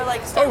games or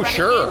like start running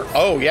Sure. games?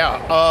 Oh, yeah.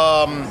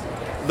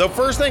 The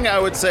first thing I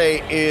would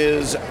say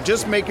is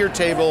just make your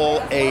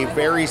table a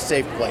very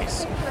safe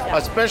place,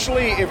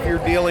 especially if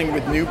you're dealing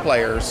with new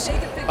players.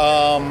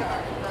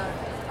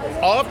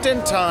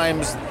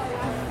 Oftentimes,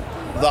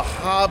 the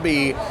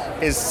hobby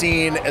is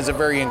seen as a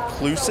very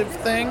inclusive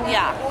thing.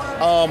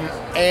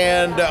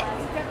 And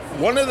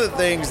one of the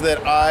things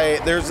that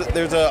there's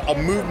a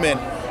movement,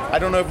 I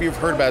don't know if you've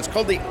heard about it, it's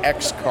called the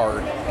X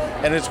card.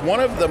 And it's one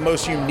of the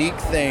most unique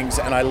things,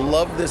 and I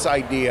love this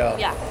idea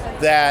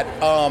that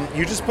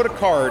you just put a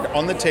card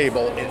on the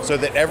table so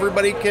that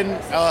everybody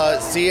can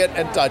see it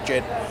and touch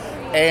it.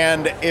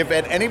 And if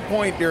at any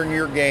point during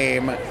your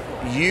game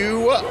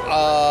you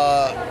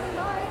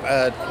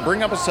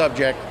bring up a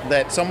subject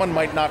that someone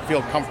might not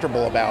feel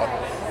comfortable about,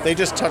 they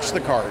just touch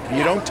the card.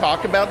 You don't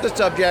talk about the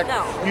subject,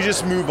 you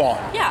just move on.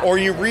 Or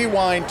you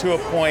rewind to a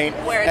point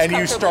and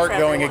you start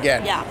going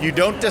again. You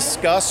don't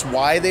discuss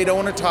why they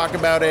don't want to talk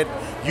about it.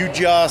 You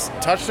just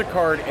touch the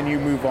card and you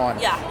move on.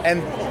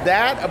 And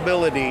that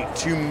ability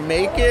to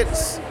make it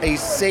a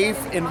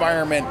safe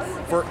environment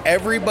for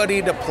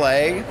everybody to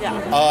play,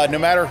 no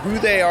matter who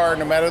they are,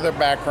 no matter their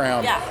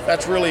background,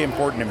 that's really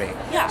important to me.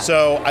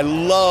 So I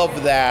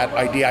love that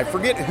idea. I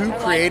forget who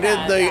created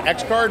the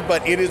X card,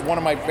 but it is one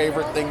of my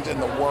favorite things in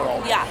the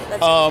world.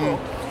 That's cool.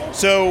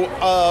 So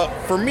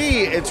for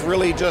me, it's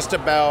really just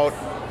about,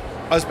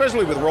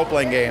 especially with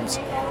role-playing games,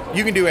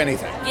 you can do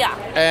anything.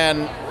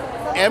 And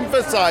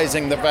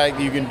emphasizing the fact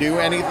that you can do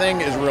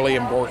anything is really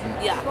important.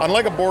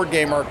 Unlike a board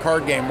game or a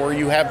card game where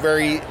you have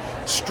very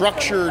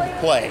structured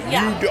play.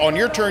 On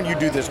your turn, you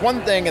do this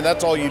one thing and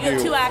that's all you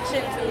do. You have 2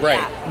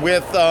 actions.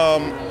 With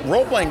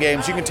role-playing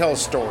games, you can tell a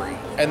story.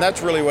 And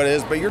that's really what it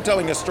is. But you're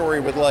telling a story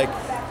with like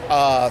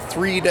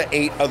 3 to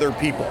 8 other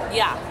people.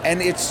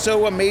 And it's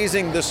so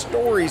amazing, the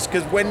stories,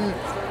 because when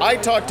I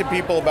talk to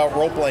people about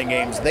role-playing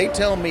games, they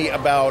tell me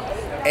about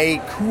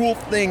a cool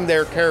thing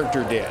their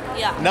character did.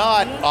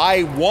 Not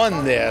I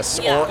won this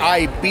or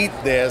I beat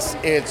this.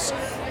 It's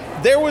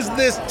there was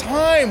this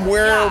time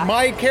where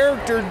my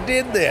character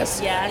did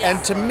this. Yes.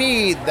 And to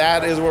me,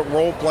 that is what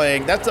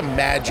role-playing, that's the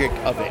magic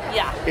of it.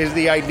 Yeah. Is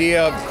the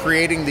idea of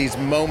creating these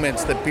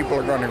moments that people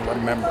are going to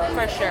remember.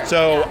 For sure.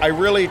 So I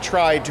really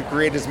try to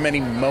create as many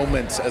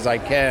moments as I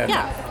can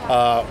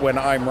when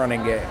I'm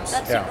running games.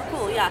 That's super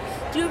cool, yeah.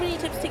 Do you have any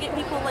tips to get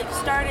people like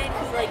started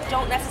who like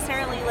don't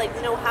necessarily like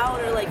know how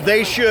or like?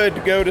 They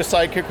should go to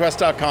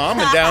sidekickquest.com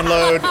and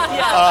download.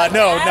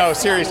 No,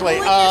 seriously.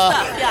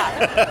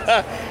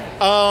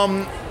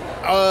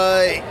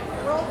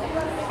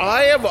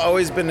 I have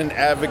always been an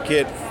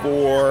advocate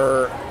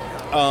for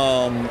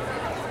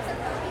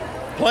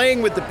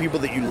playing with the people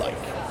that you like.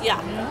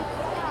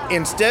 Yeah.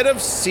 Instead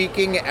of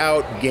seeking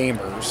out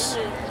gamers,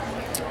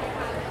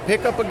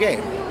 pick up a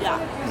game. Yeah.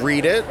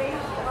 Read it.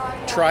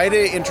 Try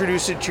to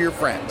introduce it to your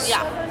friends.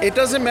 Yeah. It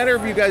doesn't matter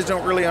if you guys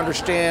don't really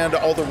understand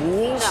all the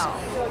rules. No.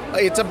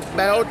 It's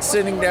about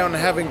sitting down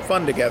and having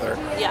fun together.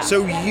 Yeah.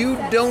 So you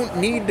don't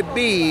need to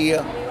be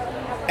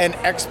an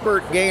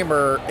expert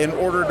gamer in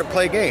order to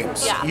play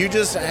games. Yeah. You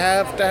just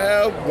have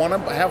to want to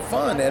have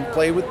fun and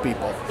play with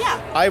people.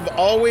 Yeah. I've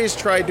always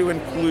tried to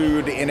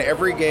include in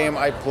every game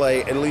I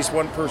play at least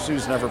one person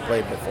who's never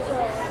played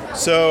before.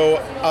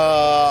 So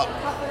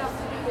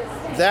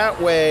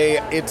that way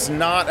it's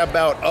not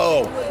about,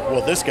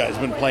 this guy's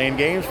been playing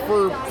games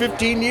for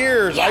 15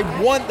 years. I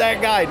want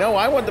that guy. No,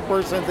 I want the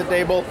person at the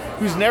table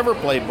who's never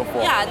played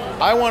before. Yeah.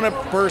 I want a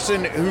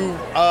person who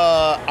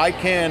I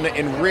can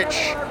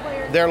enrich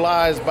their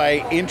lives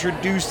by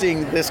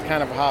introducing this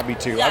kind of hobby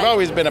to. Yeah. I've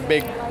always been a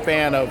big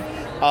fan of,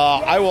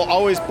 I will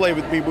always play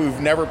with people who've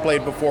never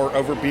played before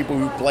over people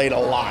who played a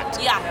lot.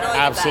 Yeah, no, I get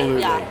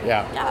absolutely. that.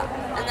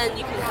 Yeah. And then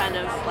you can kind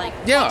of like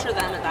Yeah. culture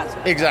them and that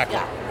sort of Exactly.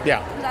 stuff.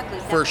 Yeah. Exactly.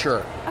 For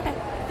sure. Okay.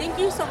 Thank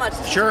you so much.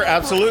 This is Sure, really cool.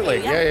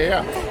 absolutely.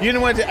 Yeah. You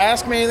didn't want to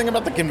ask me anything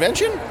about the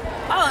convention?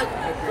 Oh, I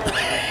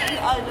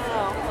don't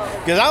know.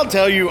 Because I'll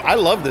tell you, I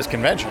love this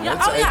convention. Yeah.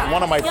 It's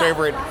one of my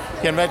favorite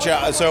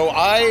conventions. So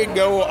I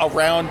go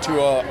around to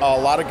a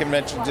lot of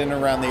conventions in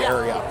and around the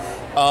area.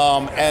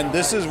 And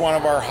this is one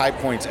of our high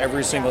points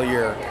every single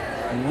year.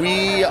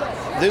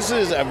 This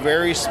is a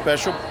very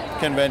special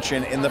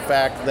convention in the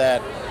fact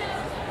that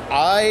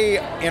I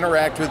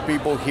interact with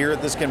people here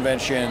at this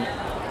convention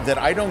that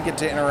I don't get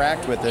to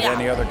interact with at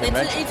any other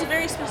convention. It's a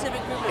very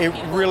specific group of It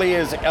people. really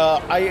is.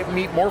 I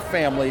meet more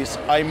families.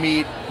 I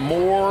meet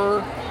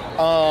more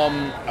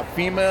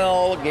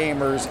female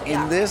gamers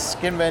in this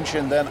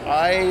convention than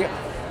I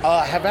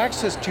have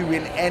access to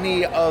in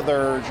any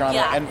other genre.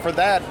 Yeah. And for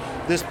that,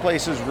 this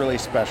place is really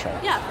special.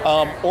 Yeah.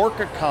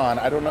 OrcaCon,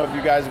 I don't know if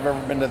you guys have ever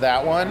been to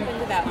that one. Been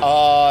to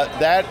that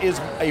That is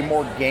a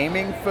more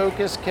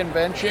gaming-focused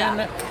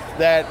convention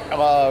that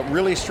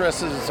really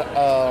stresses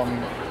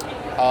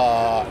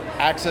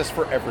access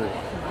for everyone.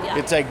 Yeah.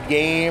 It's a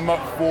game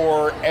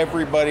for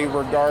everybody,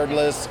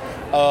 regardless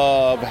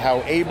of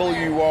how able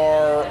you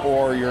are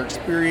or your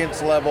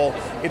experience level.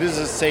 It is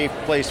a safe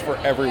place for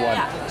everyone.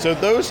 Yeah. So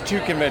those two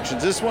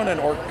conventions, this one and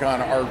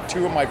OrcaCon, are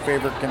two of my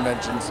favorite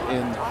conventions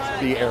in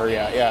the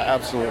area. Yeah,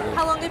 absolutely.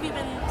 How long have you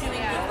been doing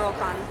Geek Girl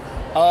Con?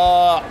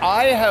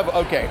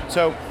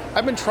 So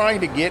I've been trying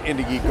to get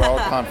into Geek Girl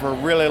Con for a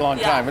really long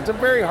time. It's a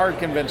very hard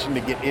convention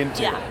to get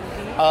into.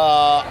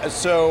 Yeah.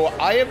 So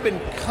I have been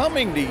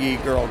coming to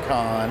Geek Girl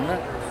Con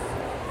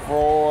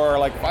for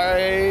like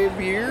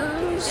 5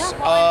 years.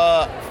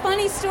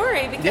 Funny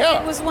story, because Yeah.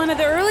 it was one of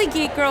the early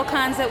Geek Girl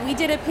Cons that we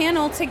did a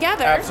panel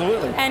together.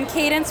 Absolutely. And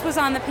Cadence was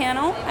on the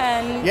panel,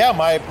 and Yeah,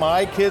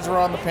 my kids were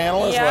on the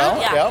panel as well.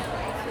 Yep.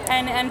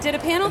 and did a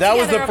panel That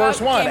was together the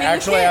first about one gaming with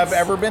actually I've kids.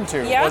 ever been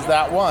to. Yeah. Was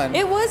that one?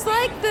 It was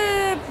like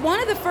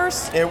one of the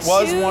first. It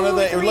was one of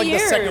the. It was 2-3 like the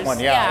second years. one.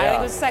 Yeah.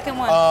 it was the second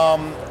one.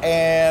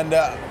 And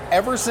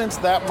ever since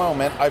that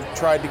moment, I've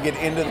tried to get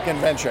into the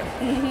convention.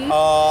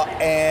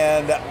 Mhm.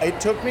 And it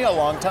took me a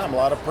long time, a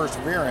lot of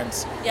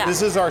perseverance. Yeah.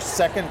 This is our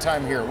second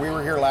time here. We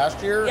were here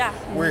last year. Yeah.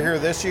 We're here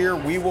this year.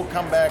 We will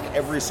come back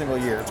every single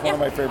year. It's one of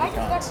my favorite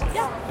cons.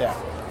 Yeah. Yeah.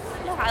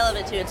 I love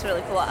it too. It's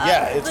really cool.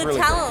 Yeah, it's the really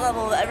talent great.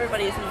 level of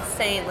everybody is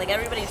insane. Like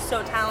everybody's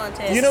so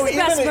talented. You know, It's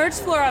the best even merch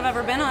floor I've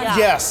ever been on.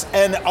 Yes,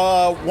 and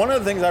one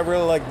of the things I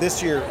really like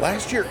this year,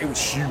 last year it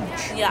was huge.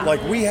 Yeah.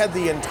 Like we had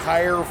the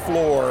entire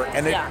floor,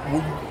 and it Yeah.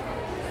 was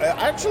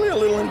actually a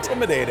little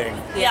intimidating.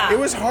 Yeah. It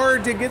was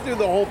hard to get through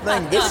the whole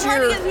thing. This It's hard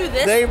to year, get through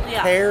this, they've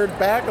yeah. pared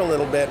back a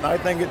little bit, and I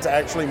think it's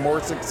actually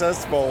more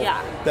successful Yeah.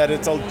 that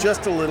it's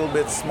just a little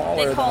bit smaller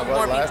They than called it was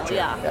more last people.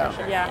 year. Yeah, for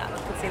sure. Yeah,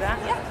 I can see that.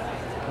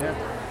 Yeah.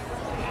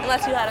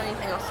 Unless you had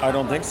anything else. I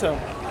don't think so.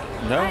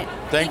 No. Right.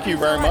 Thank you so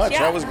very much. Yeah.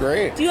 That was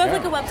great. Do you have Yeah.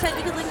 like a website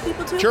we could link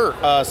people to? Sure.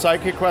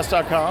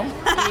 Sidekickquest.com.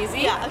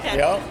 Easy. Yeah. Okay.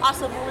 Yep.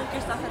 Awesome. We'll link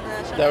your stuff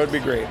in the show. That would be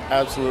great.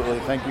 Absolutely.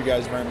 Thank you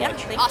guys very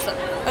much. Awesome.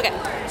 Okay.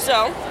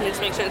 So let me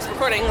just make sure it's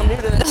recording. I'm new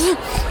to this.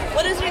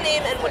 What is your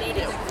name and what do you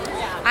do?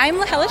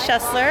 I'm Hella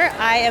Schessler.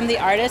 I am the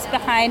artist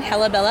behind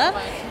Hella Bella,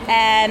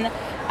 and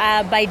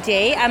By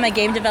day, I'm a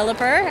game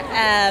developer,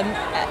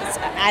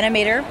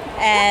 animator,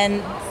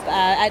 and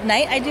at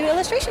night I do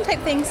illustration type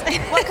things.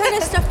 What kind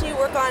of stuff do you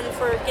work on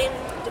for game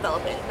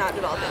developing, not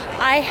developing?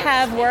 I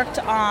have worked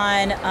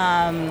on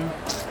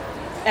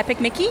Epic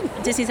Mickey,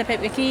 Disney's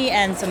Epic Mickey,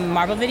 and some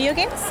Marvel video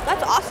games.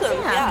 That's awesome.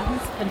 Yeah.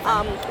 It's been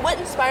fun. What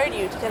inspired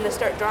you to kind of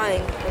start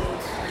drawing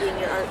and doing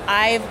your art?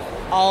 I've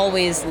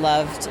always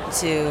loved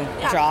to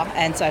draw,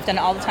 and so I've done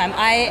it all the time.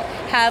 I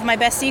have my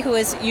bestie who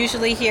is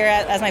usually here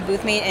as my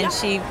booth mate, and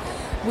she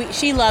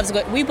loves.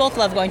 We both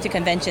love going to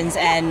conventions,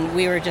 and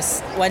we were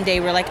just one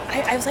day we're like,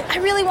 I was like, I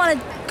really want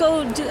to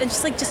go do, and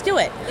she's like, just do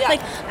it. Yeah.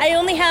 Like I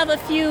only have a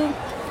few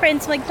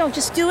prints. I'm like, no,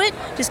 just do it,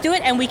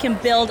 and we can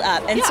build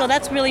up. And so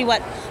that's really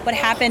what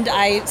happened.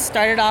 I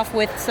started off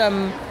with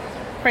some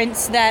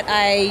prints that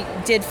I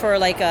did for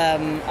like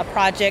a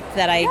project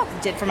that I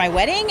did for my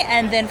wedding,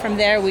 and then from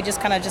there we just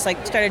kind of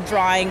started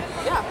drawing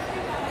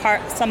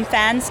some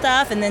fan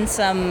stuff and then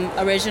some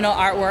original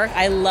artwork.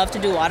 I love to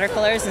do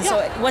watercolors, and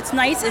so what's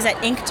nice is at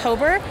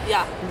Inktober.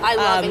 Yeah, I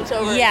love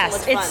Inktober.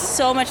 Yes, it's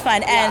so much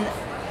fun. And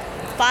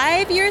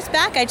 5 years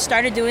back I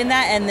started doing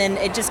that, and then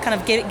it just kind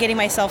of getting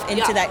myself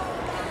into that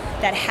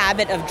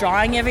habit of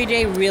drawing every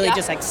day really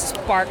just like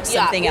sparked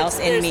something else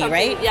in me,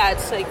 right? Yeah,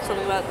 it's like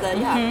something about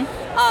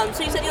the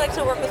so you said you like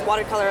to work with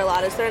watercolor a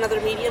lot. Is there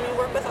another medium you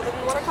work with other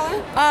than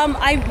watercolor?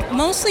 I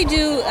mostly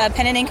do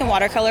pen and ink and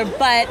watercolor,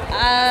 but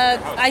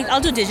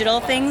I'll do digital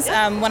things.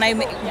 When I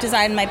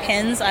design my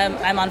pins,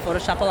 I'm on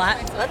Photoshop a lot.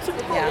 That's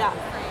super cool. Yeah.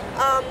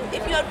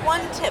 If you had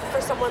one tip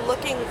for someone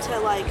looking to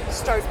like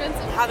start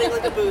having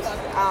like a booth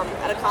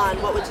at a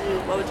con, what would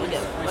you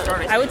give?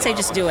 I would say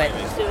just do it.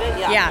 Just do it.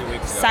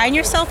 Yeah. Sign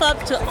yourself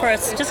up for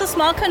just a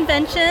small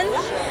convention,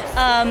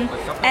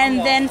 and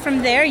then from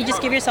there you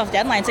just give yourself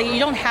deadlines. So you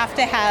don't have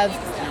to have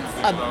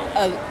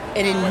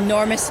an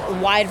enormous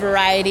wide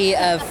variety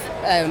of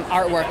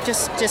artwork.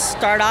 Just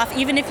start off,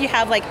 even if you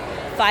have like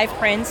 5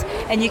 prints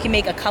and you can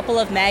make a couple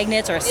of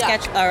magnets or a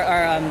sketch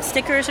or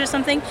stickers or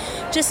something.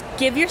 Just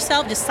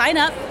sign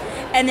up,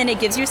 and then it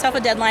gives yourself a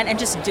deadline, and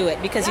just do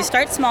it, because you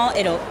start small,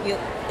 it'll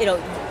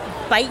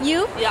bite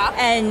you,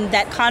 and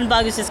that con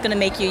bug is just going to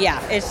make you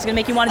it's going to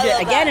make you want to do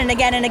it again and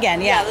again and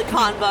again. Yeah, the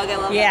con bug, I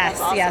love that.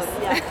 That's awesome.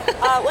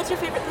 Yes. What's your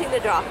favorite thing to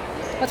draw?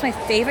 What's my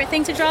favorite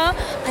thing to draw?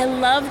 I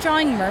love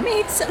drawing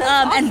mermaids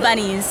and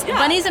bunnies. Yeah.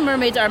 Bunnies and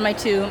mermaids are my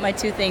two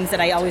things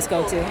that I always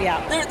go to.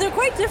 Yeah. They're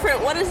quite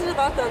different. What is it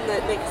about them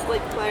that makes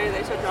like inspire you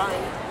to start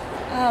drawing?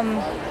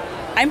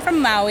 I'm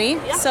from Maui,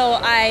 so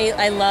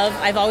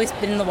I've always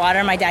been in the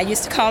water. My dad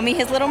used to call me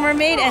his little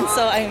mermaid, and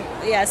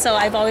so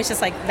I've always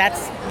just like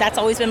that's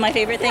always been my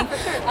favorite thing.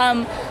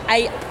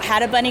 I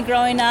had a bunny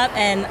growing up,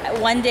 and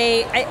one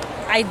day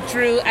I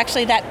drew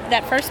actually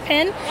that first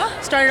pin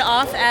started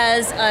off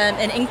as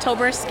an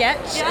Inktober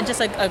sketch, just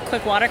like a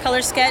quick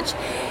watercolor sketch.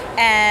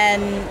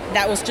 And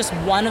that was just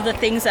one of the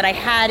things that I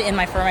had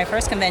for my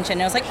first convention.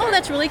 And I was like, oh,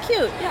 that's really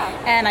cute. Yeah.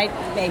 And I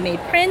made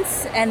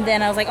prints, and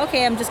then I was like,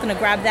 okay, I'm just going to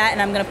grab that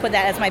and I'm going to put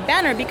that as my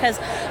banner, because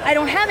I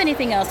don't have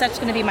anything else. That's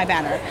going to be my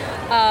banner.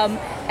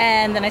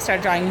 And then I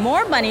started drawing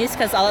more bunnies,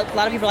 because a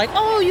lot of people are like,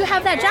 oh, you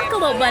have that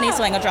jackalope bunny,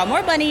 so I'm going to draw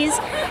more bunnies.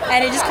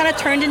 And it just kind of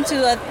turned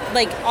into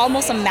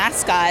almost a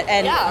mascot,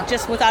 and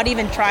just without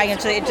even trying, it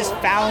just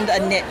found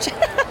a niche.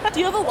 Do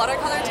you have a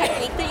watercolor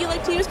technique that you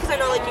like to use? Because I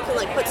know like you can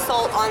like put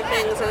salt on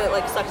things and it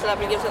like sucks it up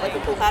and gives it like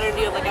a cool pattern. Do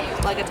you have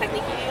like a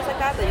technique you use like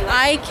that you like?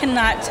 I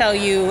cannot tell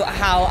you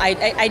how.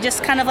 I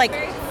just kind of like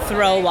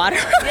throw water.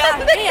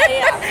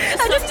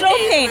 I just throw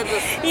paint.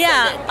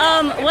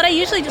 What I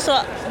usually do.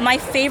 So my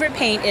favorite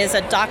paint is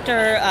a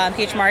Dr.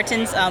 P.H.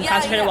 Martin's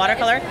concentrated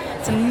watercolor.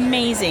 It's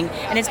amazing,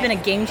 and it's been a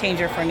game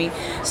changer for me.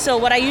 So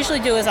what I usually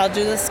do is I'll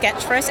do the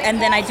sketch first, and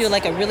then I do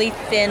like a really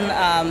thin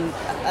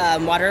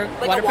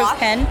waterproof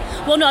pen.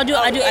 Well, no, I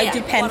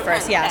do pen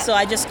first. Yeah. So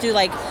I just do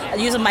I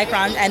use a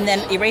micron and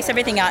then erase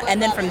everything out,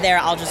 and then from there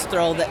I'll just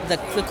throw the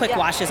quick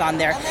washes on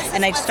there,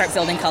 and I just start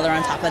building color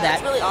on top of that.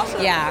 That's really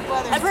awesome. Yeah.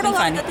 I've heard a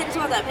lot of good things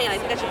about that paint. I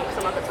think I should pick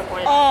some up at some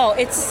point. Oh,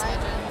 it's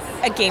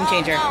a game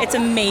changer. It's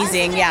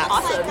amazing. Yeah.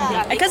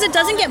 Awesome. Because it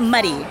doesn't get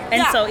muddy,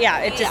 and so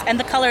and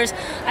the colors.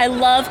 I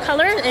love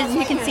color, as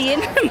you can see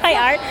in my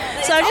art.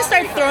 So I just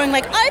start throwing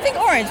I think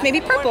orange, maybe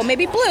purple,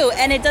 maybe blue,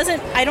 and it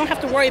doesn't. I don't have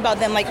to worry about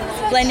them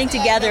blending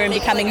together and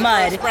becoming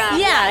mud.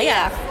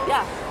 Yeah.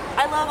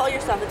 I love all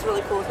your stuff. It's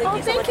really cool.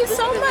 Thank you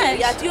so much.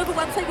 Yeah. Do you have a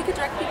website we could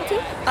direct people to?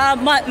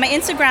 My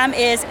Instagram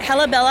is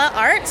Helabella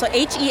Art. So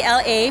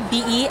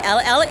HelaBellaArt.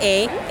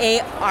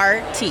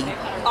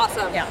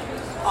 Awesome. Yeah.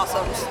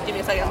 Awesome. Just give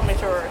me a second to make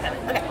sure we're headed.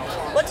 Okay.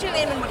 What's your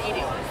name and what do you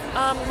do?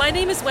 My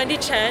name is Wendy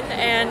Chen,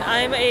 and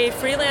I'm a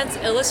freelance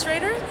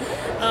illustrator.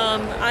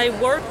 I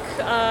work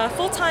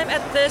full-time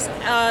at this,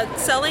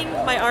 selling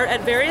my art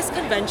at various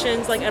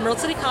conventions like Emerald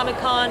City Comic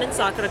Con and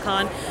Sakura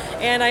Con,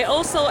 and I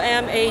also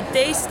am a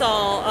day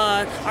stall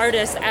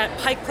artist at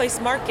Pike Place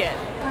Market.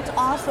 That's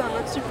awesome.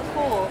 That's super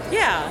cool.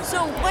 Yeah.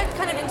 So what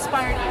kind of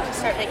inspired you to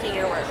start making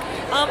your work?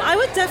 I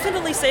would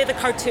definitely say the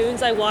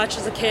cartoons I watched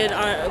as a kid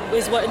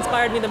is what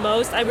inspired me the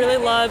most. I really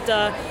loved,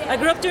 I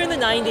grew up during the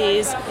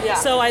 90s,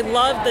 so I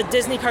loved the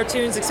Disney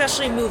cartoons,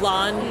 especially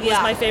Mulan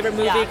was my favorite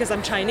movie because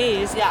I'm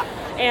Chinese. Yeah.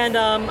 And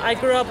I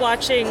grew up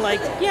watching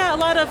a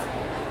lot of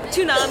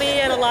Toonami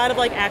and a lot of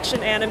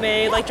action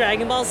anime like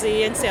Dragon Ball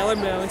Z and Sailor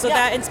Moon. So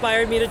that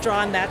inspired me to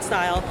draw in that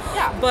style.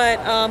 Yeah. But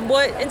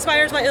what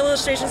inspires my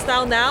illustration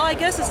style now, I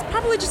guess, is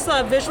probably just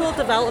visual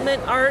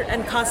development art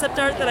and concept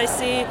art that I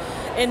see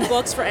in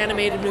books for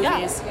animated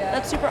movies. Yeah,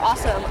 that's super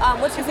awesome.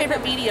 What's your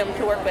favorite medium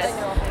to work with?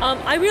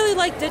 I really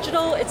like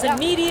digital. It's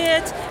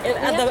immediate,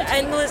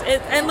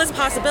 endless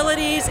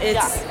possibilities.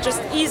 It's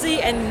just easy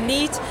and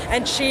neat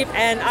and cheap,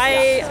 and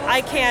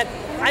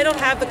I don't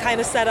have the kind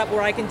of setup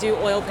where I can do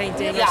oil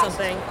painting or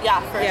something. Yeah,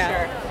 for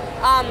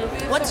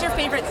sure. What's your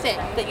favorite thing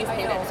that you've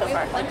painted so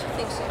far?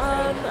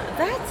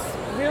 That's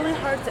really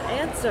hard to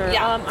answer.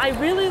 Yeah. I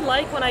really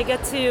like when I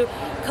get to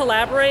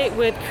collaborate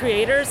with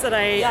creators that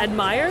I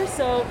admire.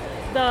 So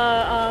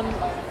the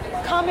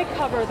comic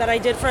cover that I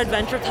did for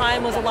Adventure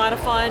Time was a lot of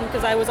fun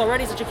because I was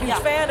already such a huge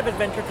fan of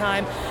Adventure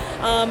Time.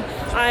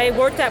 I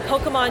worked at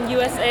Pokemon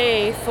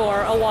USA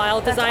for a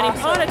while designing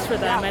products for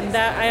them, and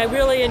that I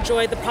really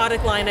enjoyed the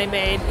product line I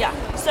made. Yeah.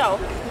 So,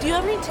 do you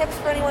have any tips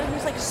for anyone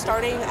who's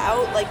starting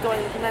out,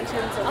 going to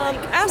conventions? And,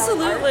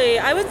 absolutely.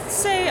 I would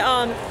say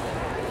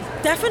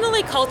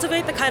definitely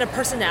cultivate the kind of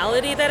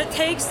personality that it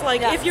takes.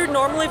 If you're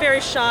normally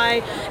very shy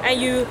and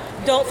you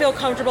don't feel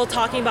comfortable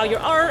talking about your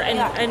art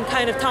and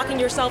kind of talking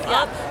yourself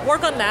up,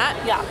 work on that.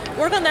 Yeah.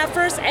 Work on that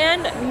first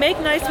and make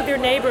nice with your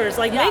neighbors.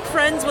 Make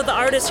friends with the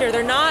artists here.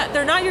 They're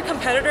not your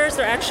competitors.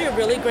 They're actually a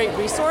really great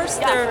resource.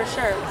 Yeah, for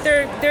sure.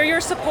 They're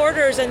your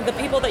supporters and the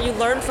people that you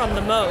learn from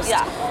the most.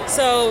 Yeah.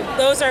 So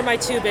those are my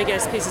two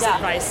biggest pieces of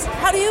advice.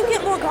 How do you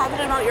get more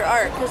confident about your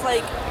art? Because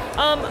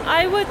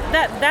I would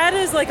that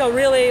is a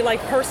really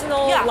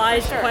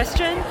personalized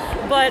question,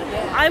 but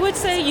I would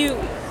say you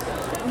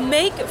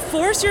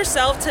force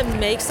yourself to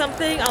make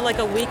something on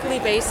a weekly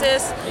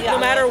basis, no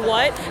matter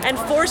what, and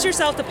force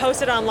yourself to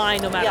post it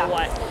online no matter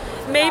what.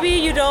 Maybe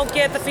you don't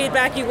get the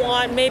feedback you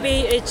want, maybe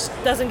it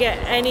doesn't get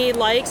any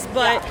likes,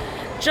 but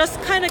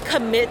just kind of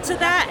commit to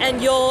that,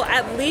 and you'll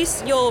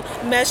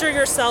measure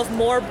yourself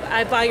more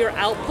by your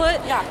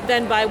output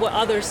than by what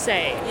others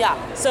say.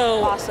 Yeah.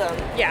 So awesome.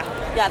 Yeah.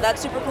 Yeah,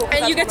 that's super cool.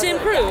 And you get to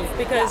improve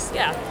because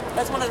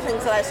that's one of the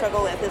things that I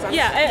struggle with. Is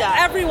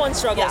everyone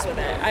struggles with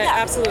it.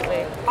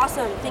 Absolutely.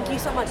 Awesome. Thank you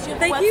so much.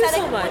 Thank you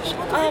so much.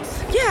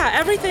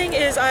 Everything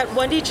is at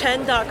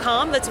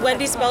wendychen.com. That's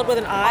Wendy spelled with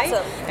an I.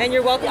 Awesome. And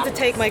you're welcome to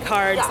take my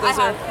cards. Those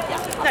are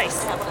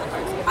nice.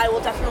 I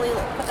will definitely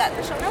put that in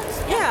the show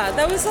notes. Yeah,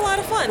 that was a lot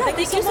of fun. Yeah, thank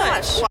you so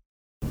much.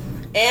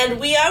 And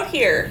we out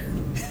here.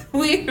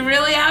 We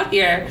really out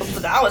here.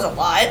 That was a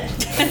lot.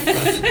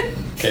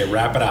 Okay,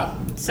 wrap it up.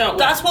 So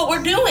that's what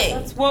we're doing.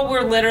 That's what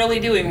we're literally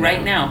doing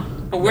right now.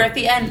 But we're at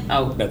the end.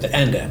 Oh. At the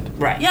end.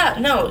 Right. Yeah,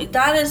 no,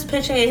 that is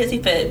pitching a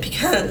hissy fit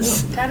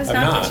because... That is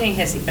not pitching a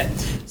hissy fit.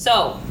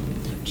 So...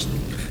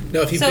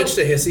 No, if he pitched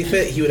a hissy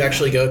fit, he would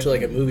actually go to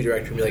a movie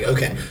director and be like,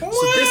 okay, so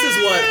this is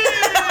what...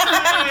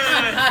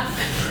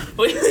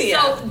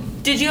 So,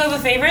 did you have a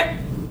favorite?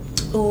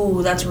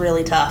 Ooh, that's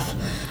really tough.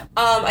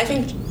 I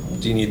think...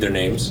 Do you need their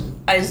names?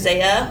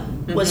 Isaiah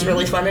was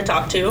really fun to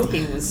talk to.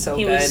 He was so good.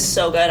 He was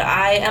so good.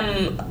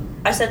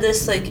 I said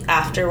this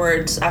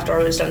afterwards, after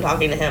I was done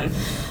talking to him,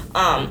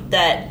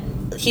 that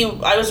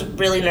I was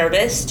really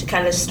nervous to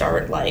kind of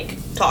start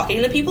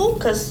talking to people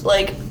because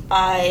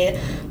I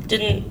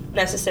didn't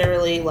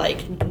necessarily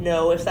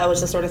know if that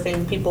was the sort of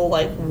thing people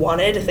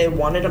wanted, if they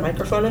wanted a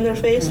microphone in their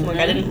face. Mm-hmm.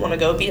 I didn't want to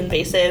go be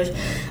invasive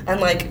and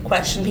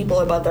question people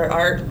about their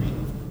art.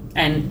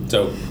 And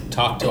so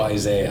talk to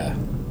Isaiah.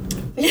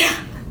 Yeah.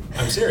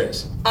 I'm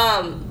serious.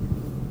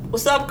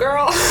 What's up,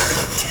 girl?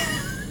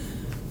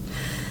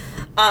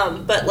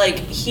 But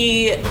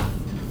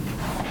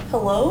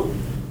hello?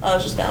 I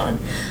was just going.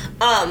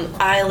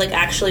 I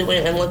actually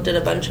went and looked at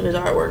a bunch of his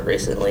artwork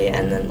recently,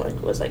 and then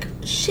was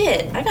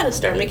shit, I gotta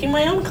start making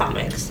my own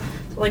comics.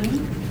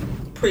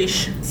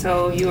 Preach.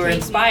 So you were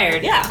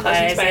inspired. Yeah, I was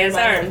by inspired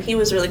by art. him. He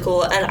was really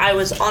cool, and I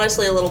was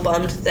honestly a little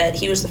bummed that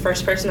he was the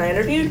first person I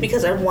interviewed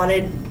because I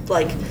wanted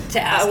to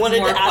ask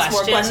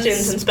more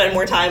questions and spend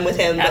more time with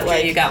him. After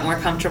you got more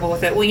comfortable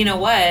with it. Well, you know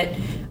what?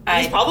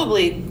 I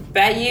probably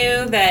bet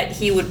you that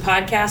he would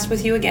podcast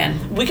with you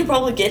again. We could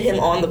probably get him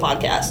on the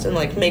podcast and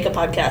make a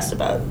podcast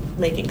about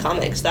making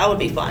comics. That would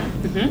be fun.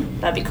 Mm-hmm.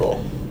 That'd be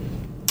cool.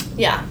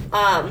 Yeah.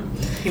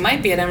 He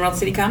might be at Emerald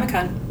City Comic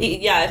Con.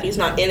 Yeah, if he's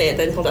not in it,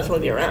 then he'll definitely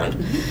be around.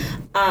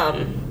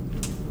 Mm-hmm.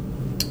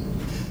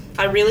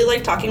 I really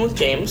like talking with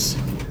James.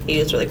 He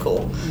was really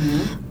cool.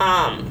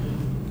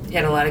 Mm-hmm. He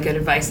had a lot of good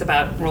advice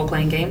about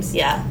role-playing games.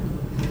 Yeah.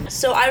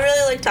 So I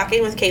really like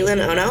talking with Caitlin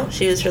Ono.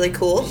 She was really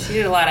cool. She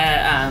did a lot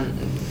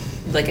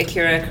of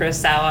Akira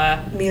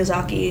Kurosawa,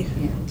 Miyazaki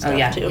stuff Oh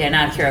yeah, too. yeah,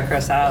 not Akira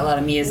Kurosawa. A lot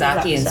of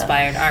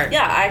Miyazaki-inspired art.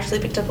 Yeah, I actually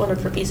picked up one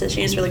of her pieces.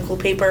 She used really cool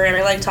paper, and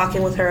I like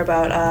talking with her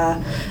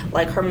about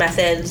like her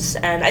methods.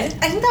 And I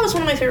think that was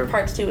one of my favorite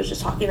parts too, was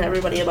just talking to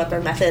everybody about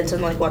their methods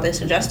and like what they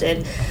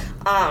suggested.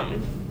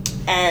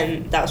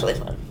 And that was really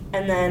fun.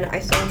 And then I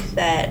think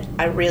that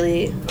I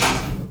really.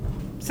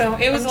 So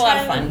it was a lot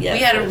of fun. Yeah, we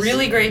had a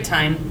really great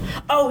time.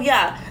 Oh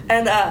yeah,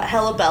 and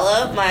Hella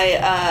Bella, my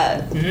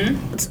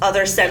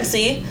other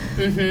sensei.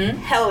 Mm-hmm.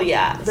 Hell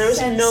yeah, there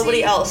was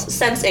nobody else.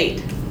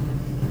 Sense8.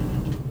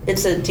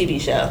 It's a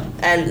TV show,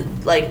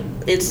 and like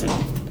it's.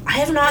 I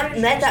have not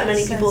met that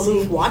many people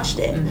who've watched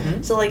it.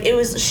 Mm-hmm. So like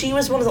she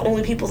was one of the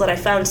only people that I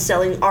found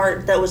selling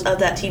art that was of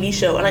that TV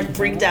show, and I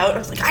freaked out. I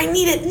was like, I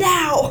need it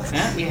now.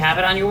 Yeah, you have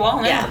it on your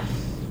wall now. Yeah.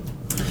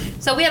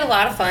 So we had a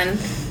lot of fun.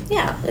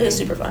 Yeah, it was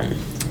super fun.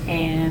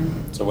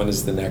 And so when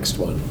is the next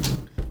one?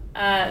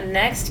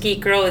 Next Geek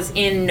Girl is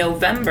in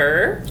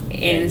November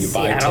in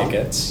Seattle. Buy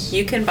tickets.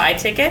 You can buy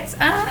tickets.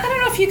 I don't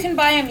know if you can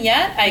buy them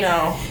yet. I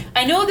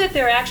know that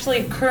they're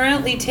actually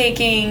currently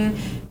taking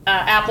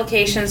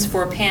applications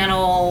for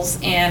panels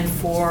and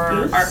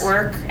for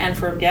artwork and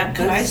for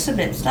Can I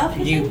submit stuff?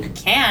 You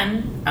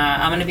can.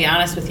 I'm going to be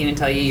honest with you and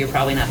tell you you're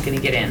probably not going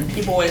to get in.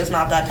 Your boy is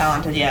not that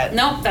talented yet.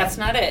 Nope, that's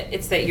not it.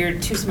 It's that you're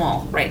too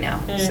small right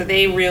now. So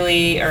they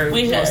really are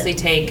mostly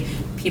take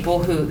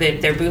people who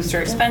their booths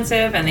are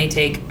expensive, and they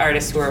take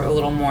artists who are a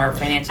little more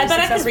financially I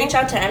bet successful. I could reach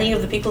out to any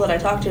of the people that I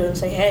talk to and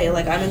say, hey,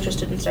 like I'm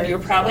interested in starting. You're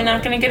probably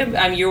not going to get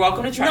a. You're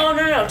welcome to try.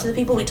 No. To the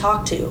people we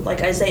talk to, like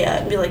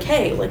Isaiah, and be like,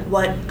 hey, like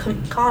what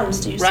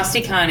cons do you?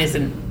 RustyCon is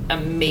an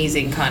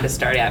amazing con to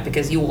start at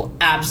because you will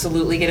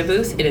absolutely get a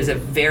booth. It is a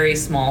very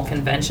small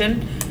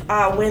convention.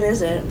 When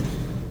is it?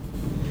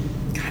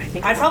 God, I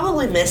think I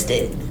probably missed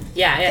it.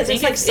 Yeah, I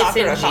think it's like it's in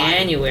Sakura-con.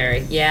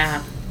 January.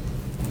 Yeah.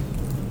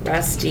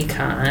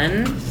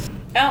 RustyCon.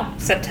 Oh,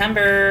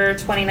 September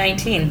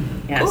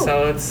 2019. Yeah,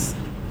 so it's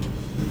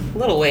a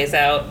little ways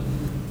out.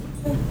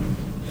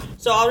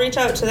 So I'll reach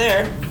out to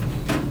there.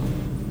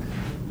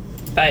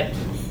 But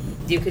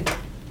you could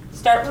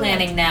start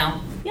planning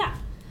now. Yeah.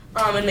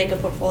 And make a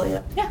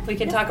portfolio. Yeah, we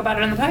can talk about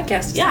it on the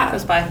podcast. Yeah.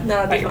 Goes by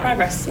about your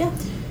progress. Yeah.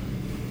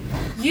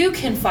 You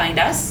can find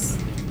us.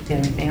 Do you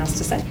have anything else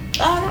to say?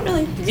 Not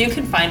really. You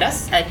can find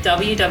us at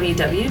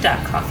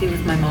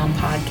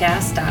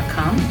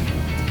www.coffeewithmymmompodcast.com.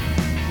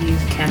 You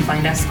can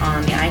find us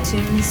on the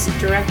iTunes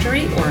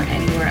directory or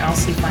anywhere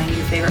else you find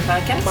your favorite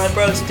podcast. My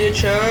bro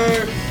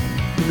Stitcher.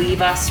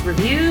 Leave us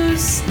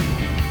reviews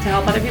to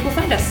help other people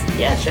find us.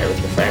 Yeah, share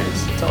with your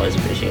friends. It's always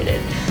appreciated.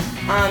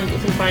 You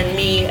can find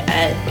me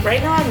at,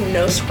 right now I'm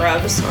No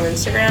Scrubs on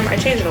Instagram. I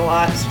change it a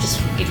lot, so just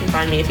you can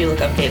find me if you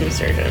look up Hayden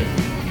Sturgeon.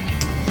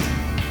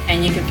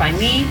 And you can find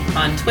me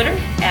on Twitter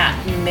at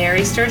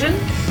Mary Sturgeon.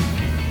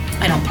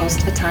 I don't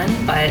post a ton,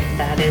 but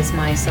that is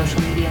my social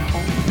media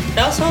home.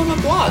 I also have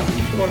a blog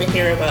if you want to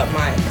hear about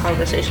my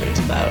conversations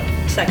about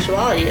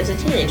sexuality as a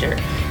teenager.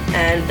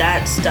 And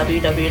that's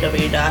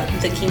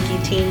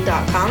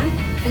www.thekinkyteen.com.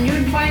 And you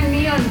can find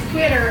me on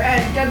Twitter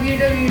at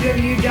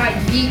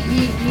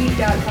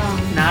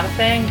www.geekgeekgeek.com. Not a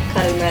thing.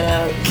 Cutting that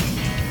out.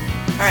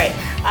 Alright,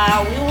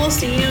 we will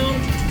see you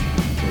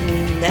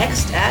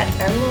next at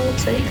Emerald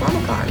City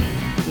Comic Con.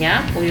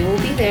 Yeah, we will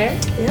be there.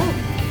 Yeah.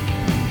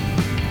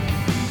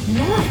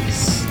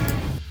 Nice.